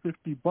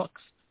 $1,850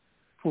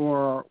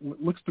 for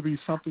what looks to be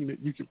something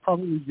that you could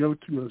probably go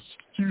to a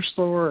shoe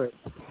store and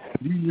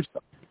do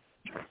yourself?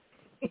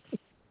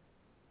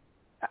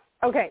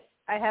 Okay,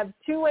 I have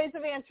two ways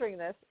of answering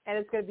this, and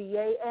it's going to be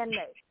yay and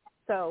nay.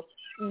 So,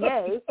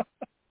 yay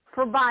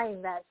for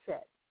buying that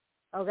shit,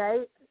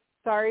 okay?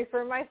 Sorry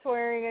for my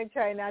swearing. I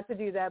try not to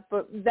do that,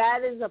 but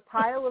that is a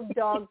pile of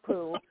dog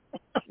poo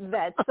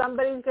that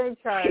somebody's going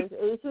to charge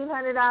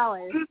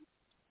 $1,800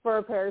 for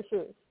a pair of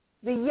shoes.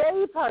 The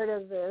yay part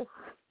of this,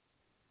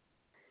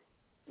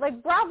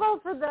 like, bravo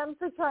for them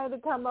for trying to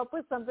come up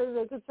with something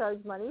they could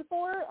charge money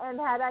for, and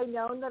had I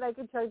known that I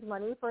could charge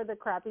money for the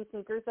crappy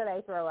sneakers that I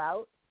throw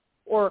out,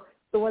 or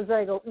the ones that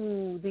I go,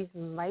 ooh, these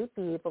might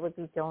be able to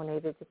be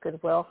donated to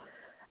Goodwill.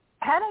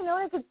 Had I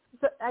known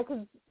I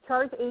could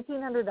charge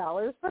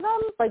 $1,800 for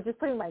them by just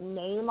putting my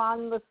name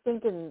on the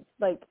stinking,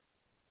 like,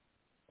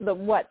 the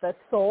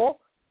sole,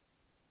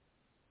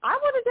 I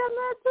would have done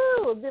that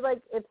too. It'd be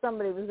like if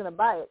somebody was going to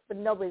buy it, but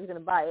nobody's going to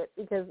buy it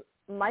because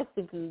my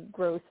stinky,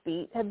 gross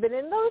feet have been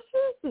in those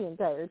shoes the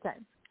entire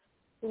time.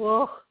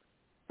 Ugh.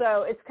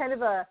 So it's kind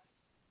of a,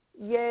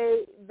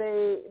 yay,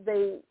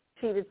 they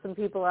cheated some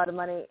people out of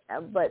money,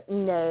 but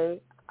nay,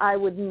 I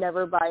would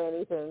never buy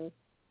anything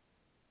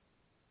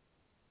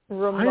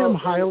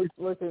remotely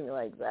looking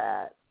like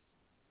that.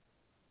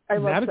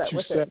 I'm upset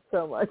with it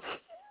so much.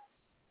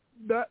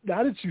 Now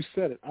that you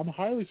said it, I'm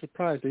highly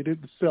surprised they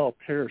didn't sell a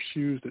pair of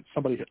shoes that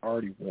somebody had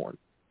already worn.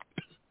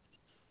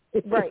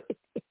 Right.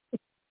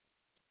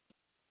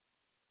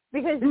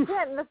 Because you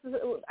can't,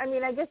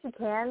 I guess you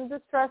can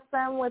distress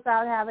them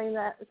without having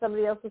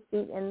somebody else's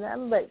feet in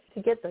them, but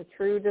to get the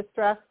true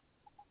distress,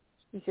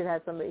 you should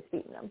have somebody's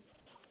feet in them.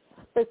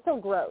 But it's so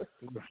gross.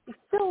 It's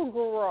so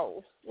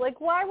gross. Like,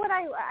 why would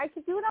I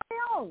could do it on my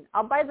own.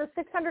 I'll buy the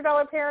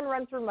 $600 pair and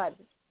run through mud.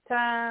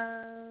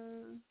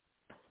 Ta-da.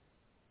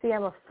 See,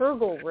 I'm a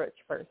frugal rich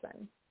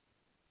person.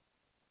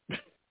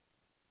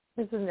 This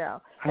is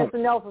no. It's a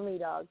no for me,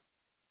 dog.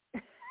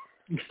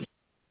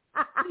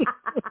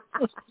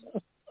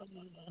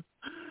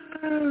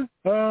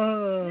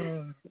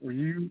 Were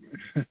you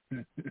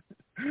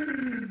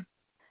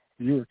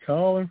you were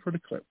calling for the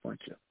clip,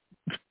 weren't you?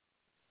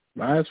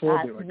 Might as well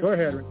do it. Go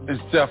ahead.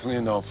 It's definitely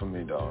a no for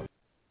me, dog.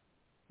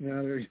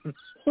 Yeah, there you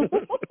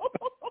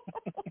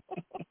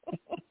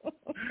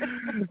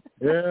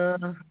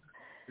go.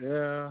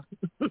 Yeah.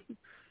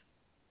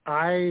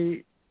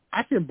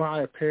 I can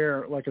buy a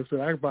pair, like I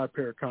said, I can buy a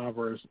pair of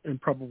Converse and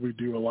probably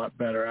do a lot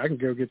better. I can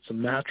go get some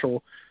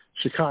natural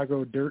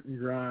Chicago dirt and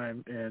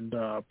grime and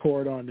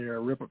pour it on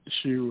there, rip up the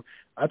shoe.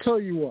 I tell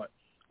you what,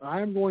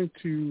 I'm going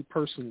to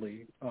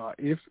personally,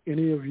 if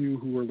any of you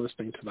who are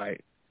listening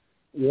tonight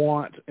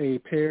want a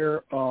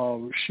pair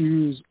of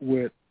shoes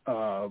with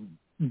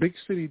big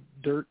city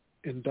dirt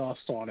and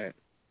dust on it,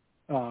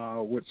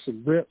 with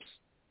some rips,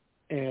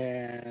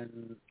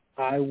 and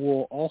I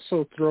will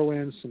also throw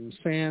in some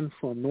sand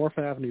from North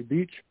Avenue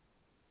Beach,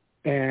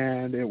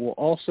 and it will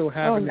also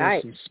have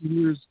some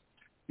smears.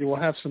 It will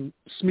have some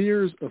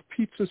smears of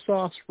pizza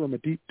sauce from a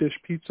deep dish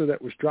pizza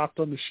that was dropped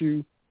on the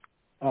shoe,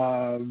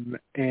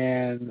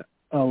 and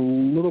a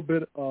little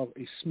bit of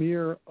a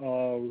smear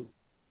of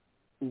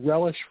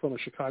relish from a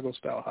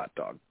Chicago-style hot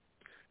dog.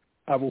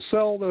 I will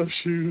sell those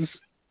shoes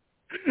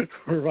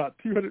for about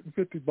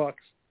 $250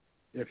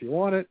 if you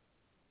want it.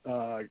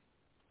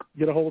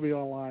 Get a hold of me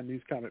online.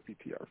 Use comment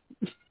BTR.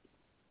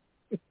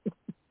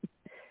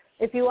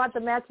 If you want the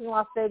matching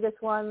Las Vegas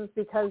ones,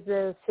 because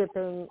there's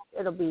shipping,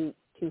 it'll be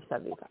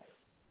 $275.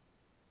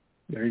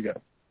 There you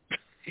go.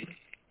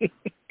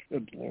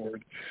 Good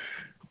Lord.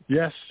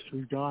 Yes,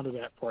 we've gone to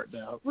that part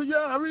now. Well, yeah,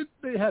 I mean,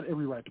 they had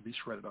every right to be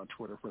shredded on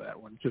Twitter for that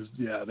one because,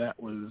 yeah, that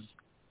was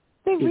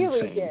They insane.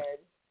 really did.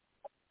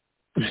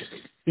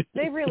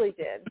 They really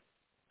did.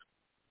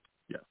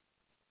 Yeah.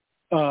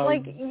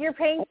 Like, you're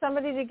paying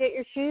somebody to get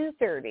your shoes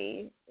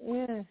dirty.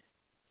 Yeah.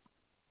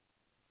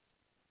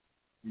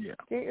 Yeah.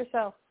 Do it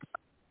yourself.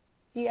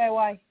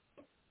 DIY.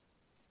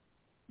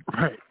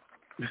 Right.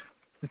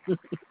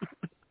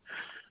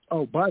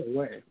 Oh, by the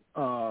way,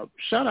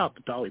 shout out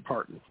to Dolly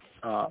Parton,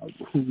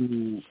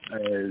 who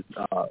has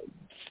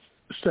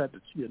said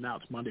that she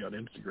announced Monday on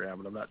Instagram,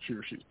 and I'm not sure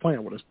if she's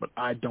playing with us, but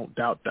I don't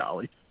doubt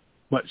Dolly.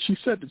 But she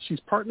said that she's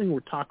partnering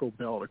with Taco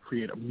Bell to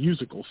create a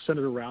musical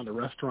centered around the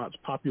restaurant's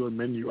popular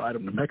menu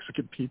item, the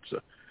Mexican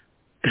pizza.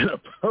 In a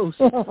post,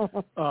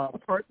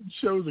 Parton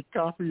shows a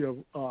copy of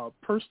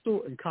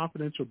personal and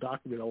confidential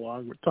document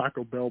along with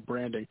Taco Bell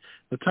branding.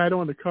 The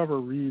title on the cover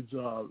reads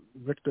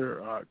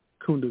Victor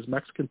Kunda's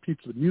Mexican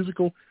Pizza the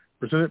Musical,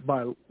 presented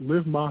by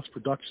Liv Moss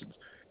Productions.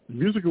 The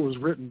musical was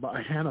written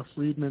by Hannah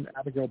Friedman,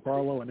 Abigail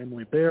Barlow, and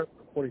Emily Baird,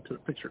 according to the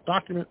picture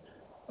document.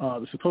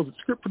 The supposed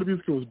script for the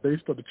musical was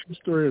based on the true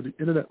story of the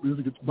internet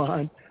losing its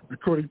mind,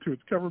 according to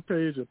its cover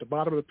page. At the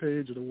bottom of the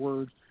page are the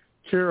words,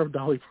 "Care of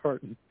Dolly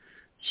Parton."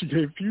 She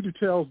gave few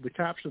details in the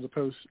caption of the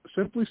post,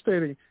 simply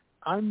stating,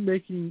 "I'm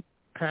making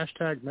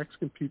hashtag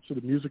Mexican Pizza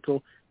the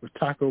Musical with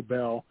Taco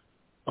Bell."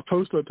 A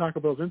post on Taco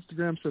Bell's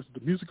Instagram says that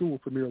the musical will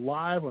premiere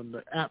live on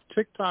the app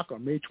TikTok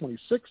on May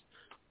 26th.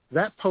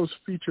 That post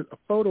featured a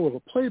photo of a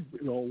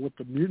playbill with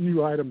the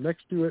menu item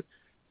next to it.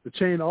 The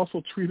chain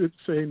also tweeted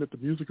saying that the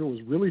musical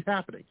was really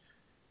happening.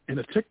 In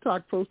a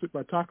TikTok posted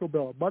by Taco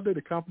Bell on Monday,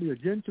 the company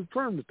again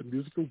confirmed that the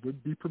musical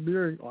would be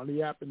premiering on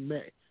the app in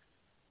May.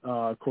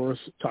 Of course,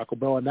 Taco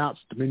Bell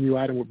announced the menu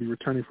item would be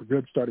returning for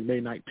good starting May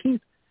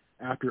 19th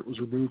after it was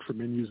removed from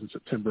menus in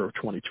September of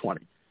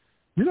 2020.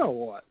 You know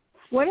what?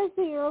 When is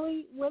the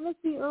early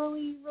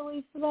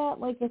release for that?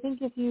 Like, I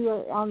think if you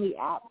are on the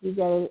app, you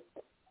get it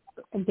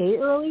a day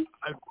early?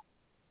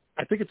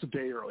 I think it's a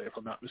day early, if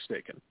I'm not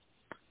mistaken.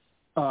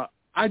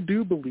 I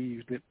do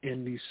believe that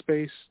in the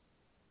space,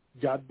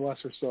 God bless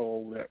her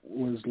soul, that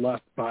was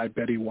left by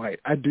Betty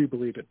White, I do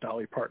believe that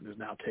Dolly Parton is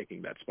now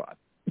taking that spot.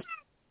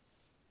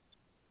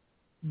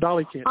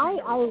 Dolly can't. I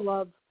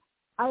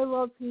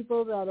love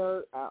people that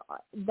are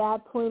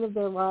that point of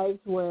their lives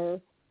where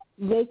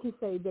they can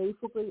say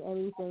basically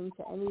anything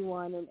to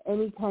anyone in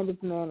any kind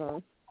of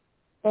manner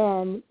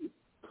and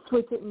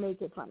switch it and make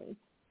it funny.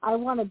 I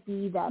want to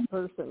be that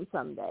person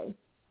someday.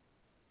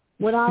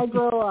 When I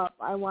grow up,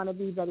 I want to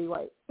be Betty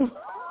White.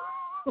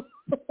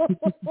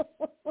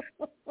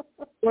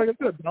 Like I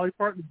said, Dolly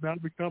Parton has now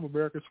become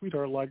America's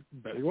sweetheart like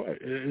Betty White.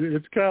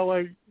 It's kind of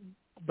like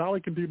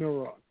Dolly can do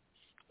no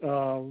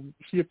wrong.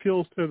 She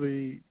appeals to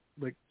the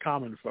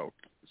common folk.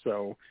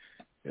 So,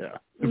 yeah.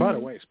 And by the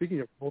way, speaking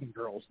of Golden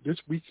Girls, this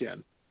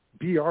weekend,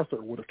 B.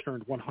 Arthur would have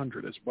turned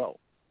 100 as well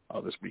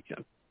this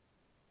weekend.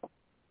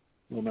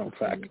 Little known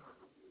fact.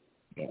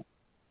 Yeah.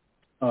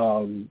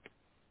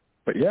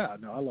 But yeah,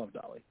 no, I love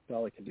Dolly.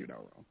 Dolly can do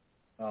no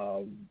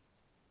wrong.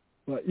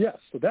 But yes,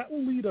 so that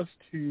will lead us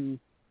to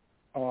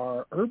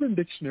our Urban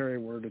Dictionary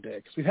word today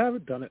because we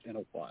haven't done it in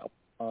a while.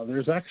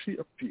 There's actually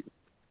a few.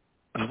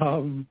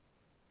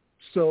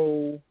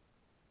 So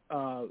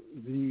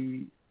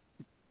the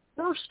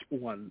first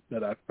one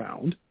that I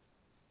found,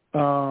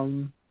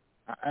 I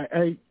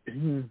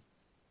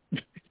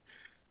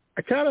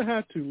kind of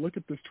had to look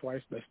at this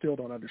twice, and I still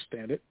don't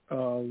understand it.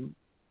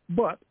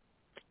 But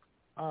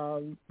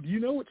do you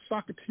know what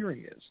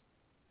socketeering is?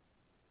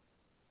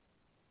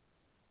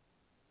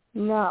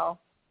 No.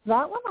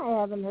 That one I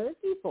haven't heard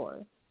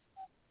before.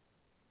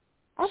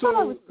 I thought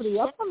I was pretty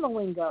up on the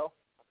lingo.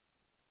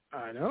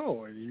 I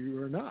know, and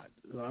you are not.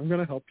 I'm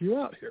going to help you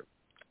out here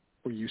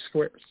for you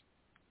squares.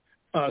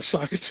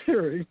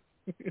 Socketeering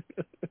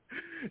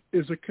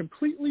is a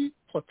completely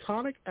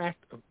platonic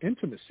act of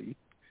intimacy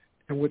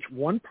in which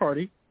one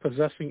party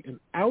possessing an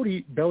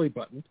outie belly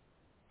button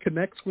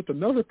connects with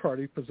another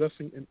party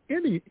possessing an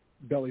innie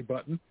belly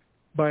button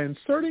by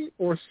inserting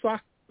or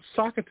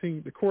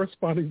socketing the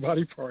corresponding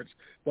body parts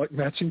like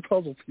matching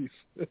puzzle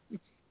pieces.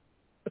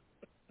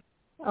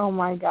 Oh,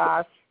 my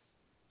gosh.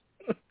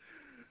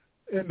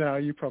 And now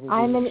you probably...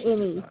 I'm an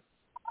innie.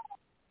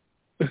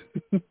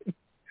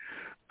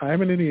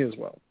 I'm an innie as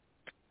well.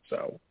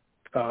 So,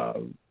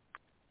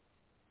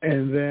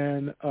 and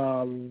then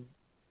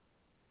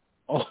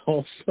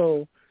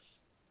also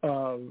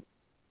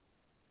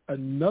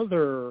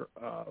another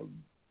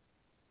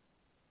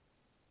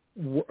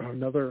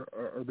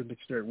Urban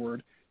Dictionary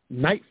word,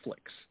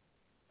 Nightflix.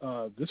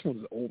 This one's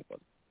an old one.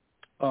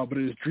 but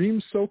it is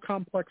dreams so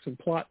complex in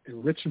plot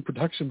and rich in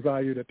production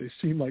value that they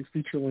seem like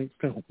feature-length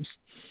films.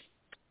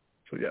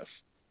 So yes,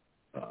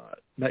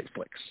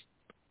 Netflix.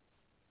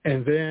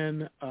 And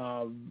then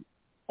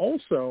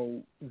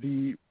also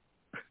the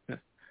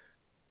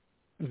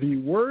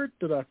word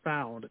that I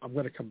found, I'm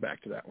going to come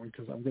back to that one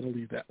because I'm going to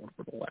leave that one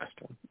for the last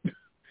one.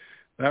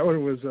 That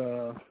one was,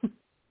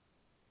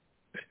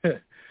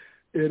 it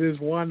is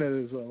one that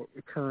is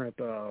a current,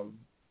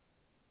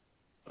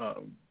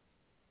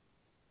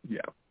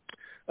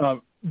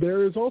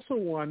 there is also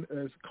one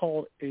that's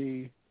called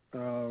a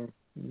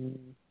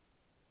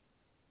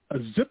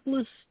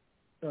zipless,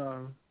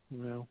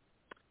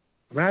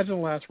 imagine the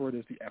last word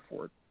is the F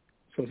word.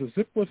 So it's a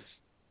zipless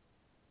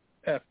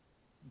F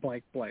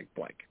blank, blank,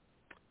 blank.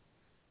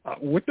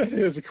 What that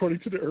is, according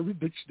to the Urban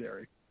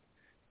Dictionary,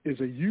 is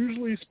a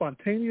usually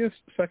spontaneous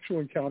sexual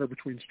encounter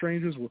between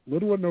strangers with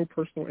little or no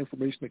personal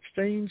information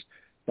exchanged,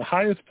 the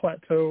highest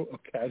plateau of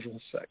casual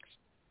sex.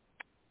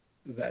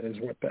 That is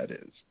what that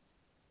is.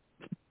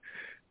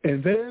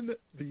 And then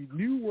the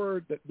new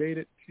word that made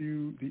it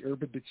to the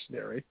Urban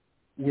Dictionary,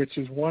 which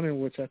is one in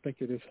which I think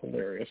it is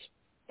hilarious,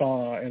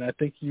 and I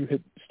think you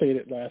had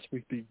stated last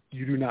week that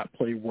you do not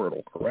play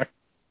Wordle, correct?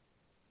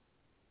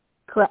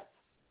 Correct.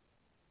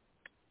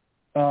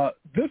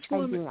 This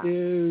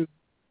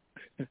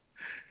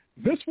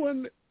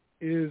one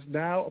is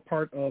now a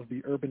part of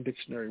the Urban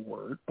Dictionary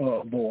word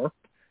lore,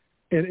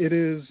 and it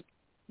is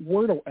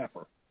Wordle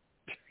effer.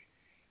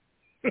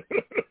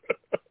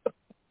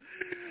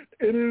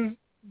 It is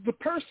the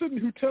person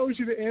who tells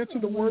you to answer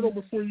the Wordle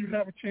before you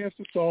have a chance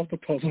to solve the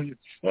puzzle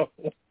yourself.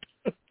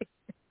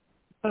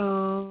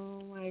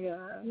 Oh my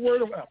God.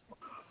 Wordle effer.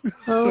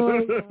 Oh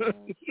my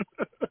God.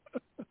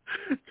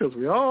 Because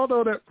we all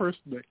know that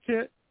person that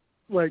can't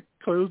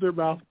close their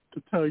mouth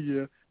to tell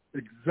you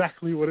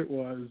exactly what it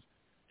was,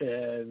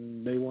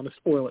 and they want to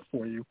spoil it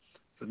for you.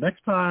 So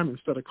next time,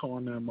 instead of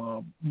calling them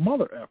a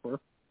mother effer,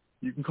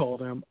 you can call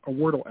them a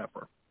Wordle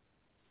effer.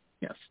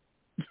 Yes.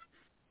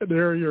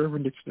 There are your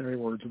Urban Dictionary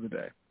words of the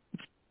day.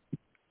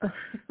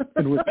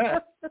 And with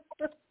that,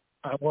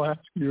 I will ask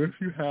you if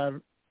you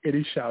have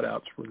any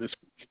shout-outs for this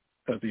week,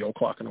 as the old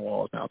clock on the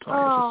wall is now telling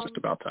us it's just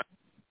about time.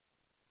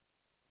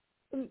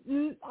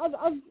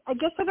 I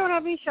guess I don't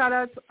have any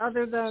shout-outs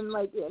other than,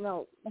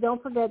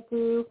 don't forget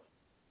to,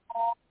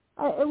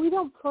 we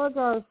don't plug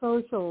our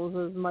socials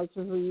as much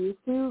as we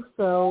used to,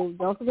 so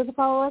don't forget to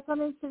follow us on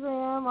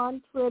Instagram,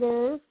 on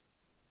Twitter.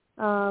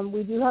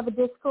 We do have a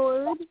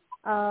Discord.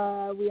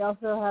 We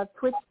also have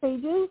Twitch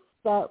pages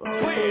that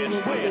hopefully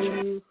will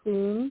be you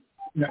soon.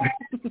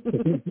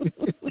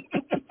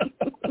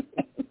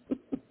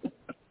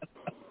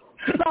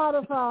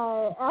 Spotify,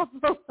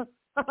 Apple,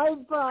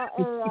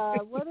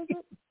 what is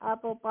it?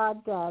 Apple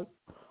Podcasts.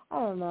 I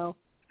don't know.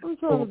 I'm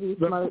trying to be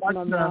smart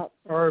than that.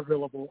 Are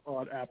available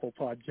on Apple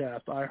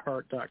Podcasts,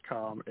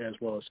 iHeart.com, as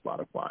well as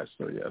Spotify.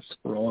 So yes,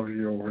 for all of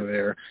you over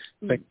there,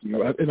 thank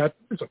you. And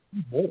there's a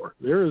few more.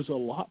 There is a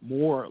lot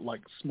more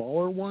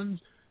smaller ones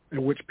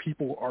in which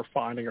people are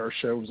finding our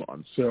shows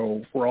on.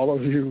 So for all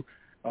of you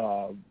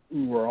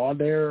who are on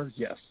there,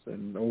 yes,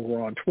 and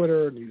over on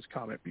Twitter, News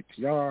Comment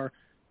BTR.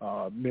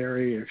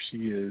 Mary, if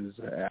she is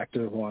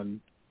active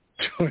on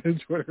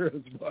Twitter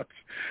as much,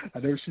 I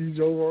know she's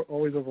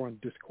always over on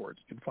Discord.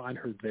 You can find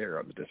her there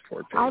on the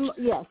Discord page.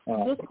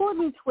 Discord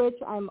and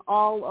Twitch, I'm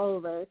all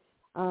over.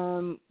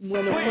 When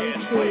it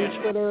comes to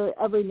Twitter,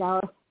 every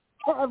now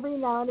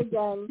and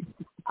again,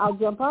 I'll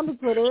jump onto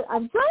Twitter.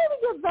 I'm trying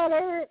to get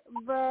better,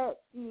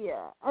 but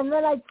yeah. And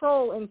then I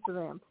troll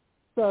Instagram.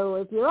 So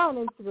if you're on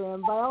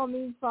Instagram, by all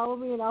means, follow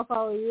me and I'll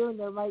follow you. And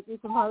there might be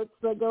some hearts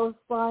that go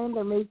flying.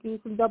 There may be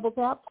some double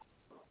taps.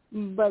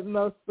 But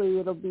mostly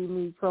it'll be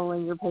me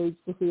trolling your page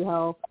to see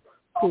how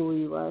cool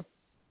you are.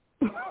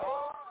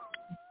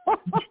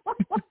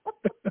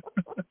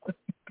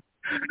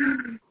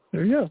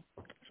 There you go.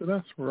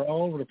 So we're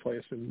all over the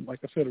place. And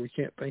like I said, we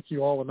can't thank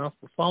you all enough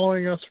for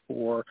following us,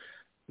 for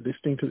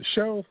listening to the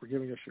show, for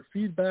giving us your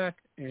feedback.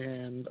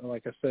 And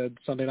like I said,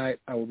 Sunday night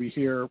I will be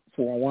here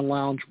for One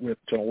Lounge with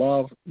Joe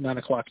Love, 9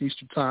 o'clock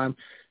Eastern Time,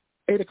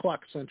 8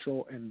 o'clock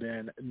Central. And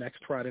then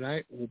next Friday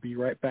night we'll be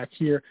right back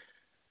here.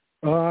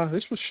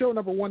 This was show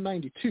number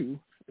 192.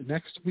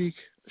 Next week,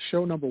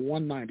 show number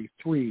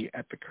 193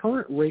 at the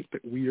current rate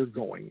that we are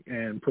going,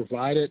 and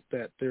provided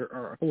that there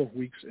are a couple of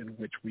weeks in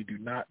which we do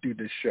not do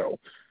this show,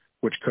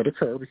 which could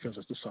occur because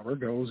as the summer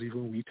goes,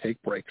 even we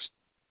take breaks.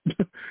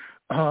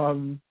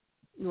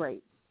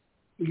 Right.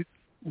 It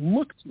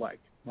looks like,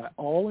 by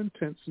all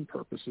intents and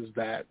purposes,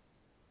 that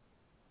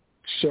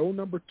show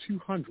number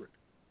 200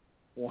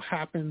 will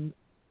happen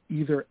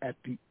either at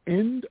the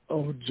end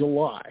of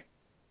July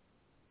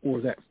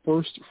or that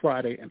first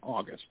Friday in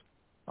August,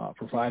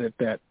 provided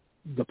that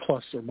the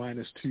plus or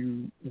minus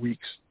 2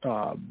 weeks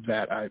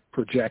that I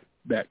project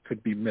that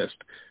could be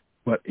missed.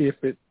 But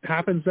if it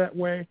happens that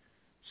way,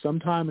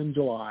 sometime in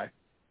July,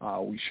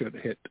 we should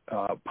hit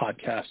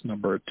podcast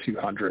number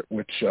 200,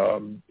 which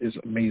is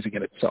amazing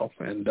in itself.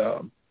 And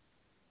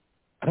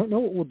I don't know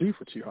what we'll do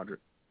for 200.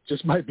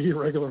 Just might be a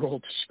regular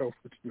old show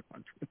for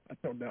 200. I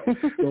don't know.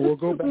 But we'll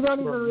go back. We don't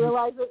even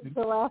realize it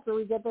until after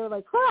we get there.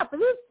 Like, crap, it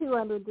is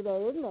 200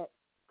 today, isn't it?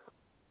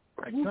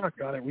 Oh,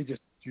 got it. We just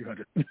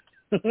 200.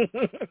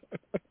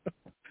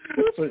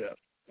 So,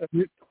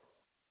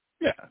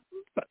 yeah,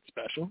 not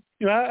special.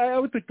 You know, I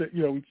would think that,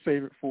 you know, we'd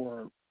save it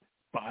for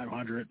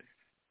 500,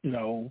 you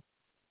know,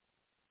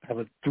 have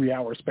a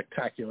 3-hour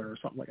spectacular or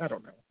something like, I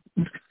don't know.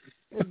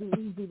 It'd be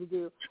easy to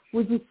do.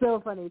 Would be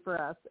so funny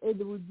for us. It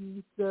would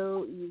be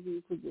so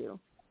easy to do.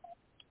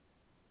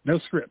 No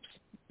scripts.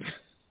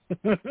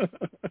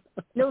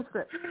 No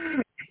scripts.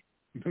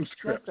 No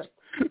scripts.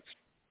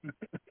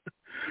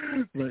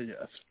 But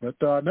yes. But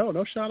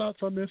no shout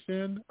outs on this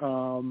end.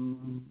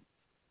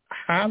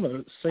 Have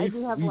a safe I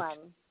do have week. one.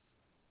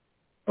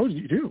 Oh,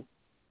 you do?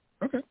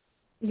 Okay.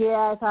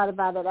 Yeah, I thought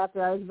about it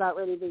after I was about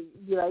ready to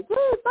be like,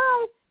 hey,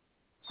 bye.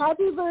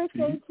 Happy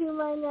birthday to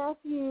my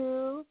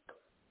nephew.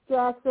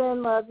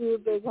 Jackson, love you,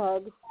 big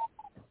hugs.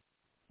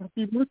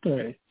 Happy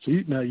birthday.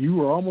 See, now you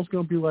were almost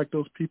going to be like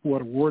those people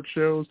at award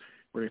shows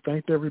where they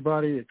thanked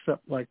everybody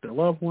except like their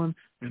loved one.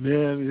 And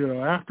then, you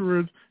know,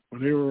 afterwards,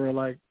 when they were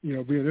like, you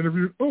know, being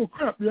interviewed, oh,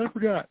 crap, yeah, I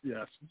forgot.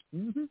 Yes.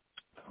 Mm-hmm.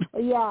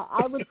 Yeah,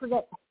 I would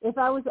forget. If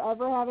I ever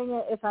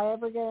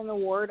get an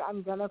award,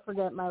 I'm going to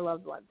forget my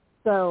loved ones.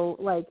 So,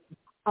 like,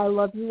 I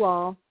love you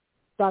all.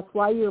 That's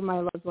why you're my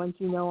loved ones.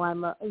 You know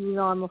I'm a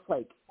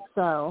flake.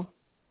 So,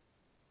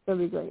 it'll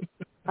be great.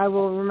 I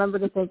will remember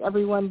to thank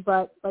everyone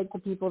but, like, the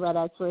people that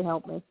actually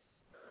helped me.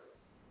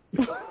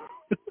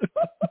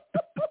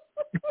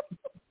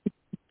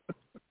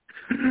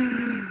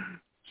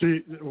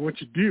 See,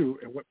 what you do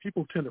and what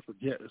people tend to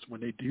forget is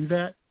when they do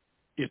that,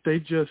 if they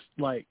just,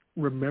 like,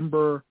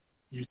 remember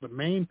the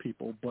main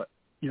people, but,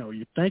 you know,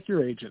 you thank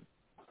your agent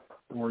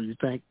or you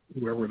thank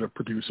whoever the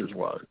producers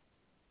was.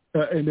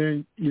 And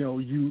then, you know,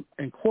 you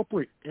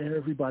incorporate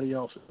everybody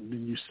else and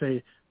then you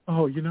say,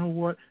 oh, you know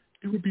what?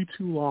 It would be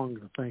too long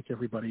to thank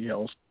everybody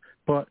else.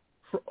 But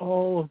for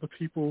all of the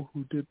people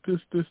who did this,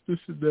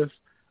 and this,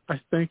 I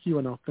thank you,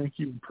 and I'll thank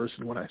you in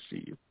person when I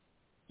see you.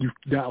 You've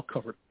now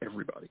covered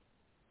everybody.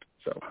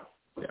 So,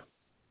 yeah.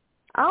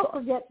 I'll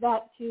forget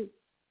that, too.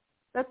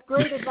 That's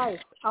great advice.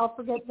 I'll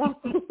forget that,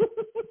 too.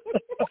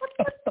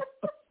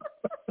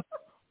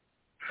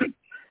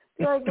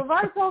 Like,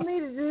 Levar told me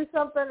to do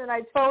something, and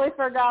I totally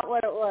forgot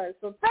what it was.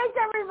 So thank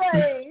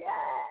everybody.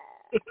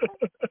 Yeah.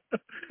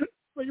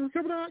 Like, you're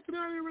coming out, get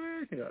out of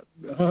here, yeah.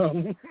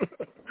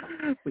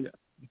 But yeah,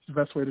 it's the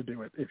best way to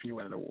do it if you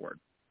win an award.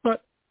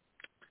 But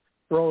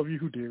for all of you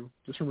who do,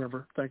 just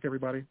remember, thank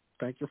everybody.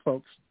 Thank your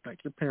folks.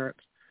 Thank your parents.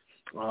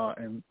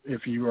 And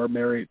if you are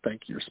married,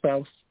 thank your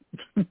spouse.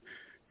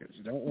 Because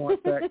you don't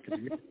want that, because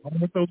you get home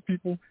with those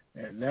people,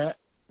 and that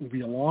will be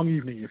a long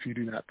evening if you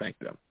do not thank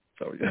them.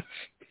 So, yes.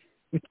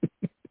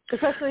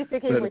 Especially if they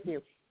came with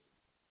you.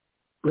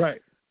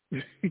 Right.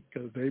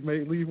 Because they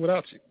may leave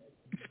without you.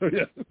 So,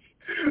 yes.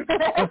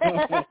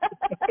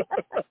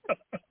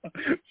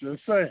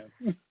 Just saying.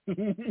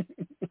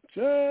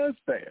 Just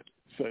saying.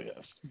 So,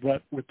 yes.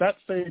 But with that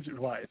sage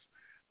advice,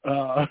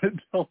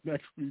 until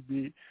next we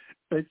meet,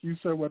 thank you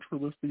so much for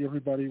listening,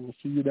 everybody. We'll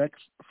see you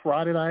next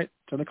Friday night,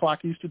 10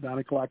 o'clock Eastern, 9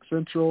 o'clock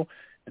Central.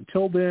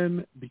 Until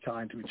then, be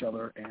kind to each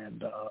other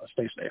and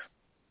stay safe.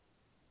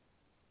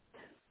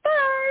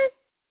 Bye.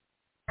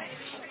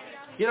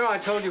 You know, I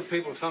told you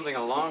people something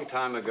a long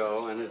time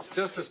ago, and it's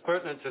just as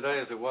pertinent today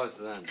as it was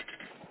then.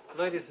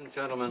 Ladies and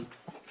gentlemen,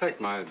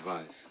 take my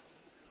advice.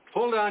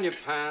 Pull down your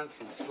pants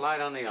and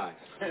slide on the ice.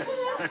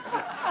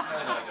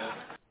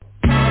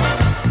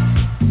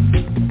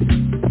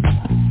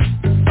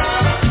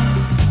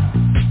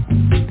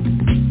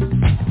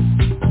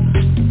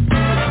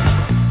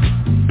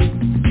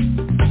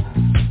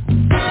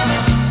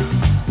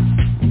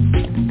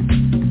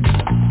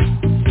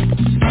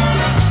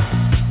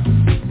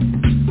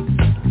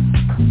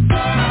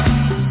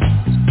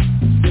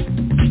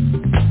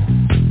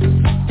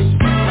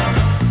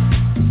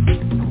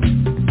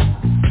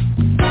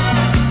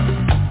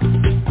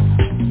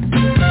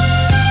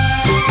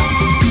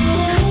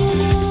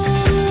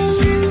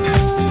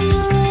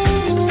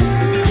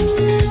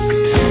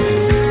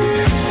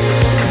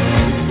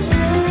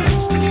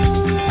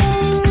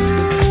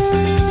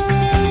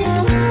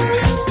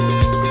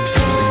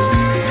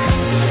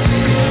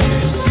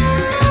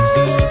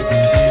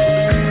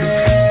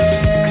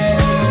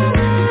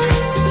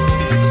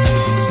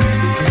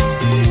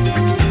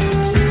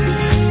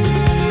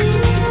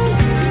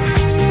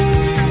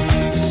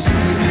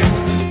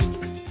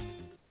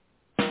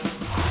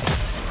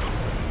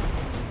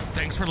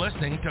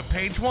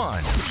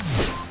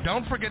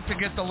 Don't forget to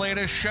get the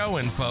latest show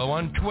info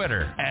on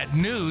Twitter at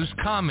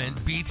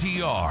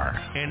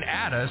NewsCommentBTR and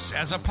add us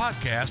as a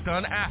podcast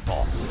on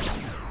Apple.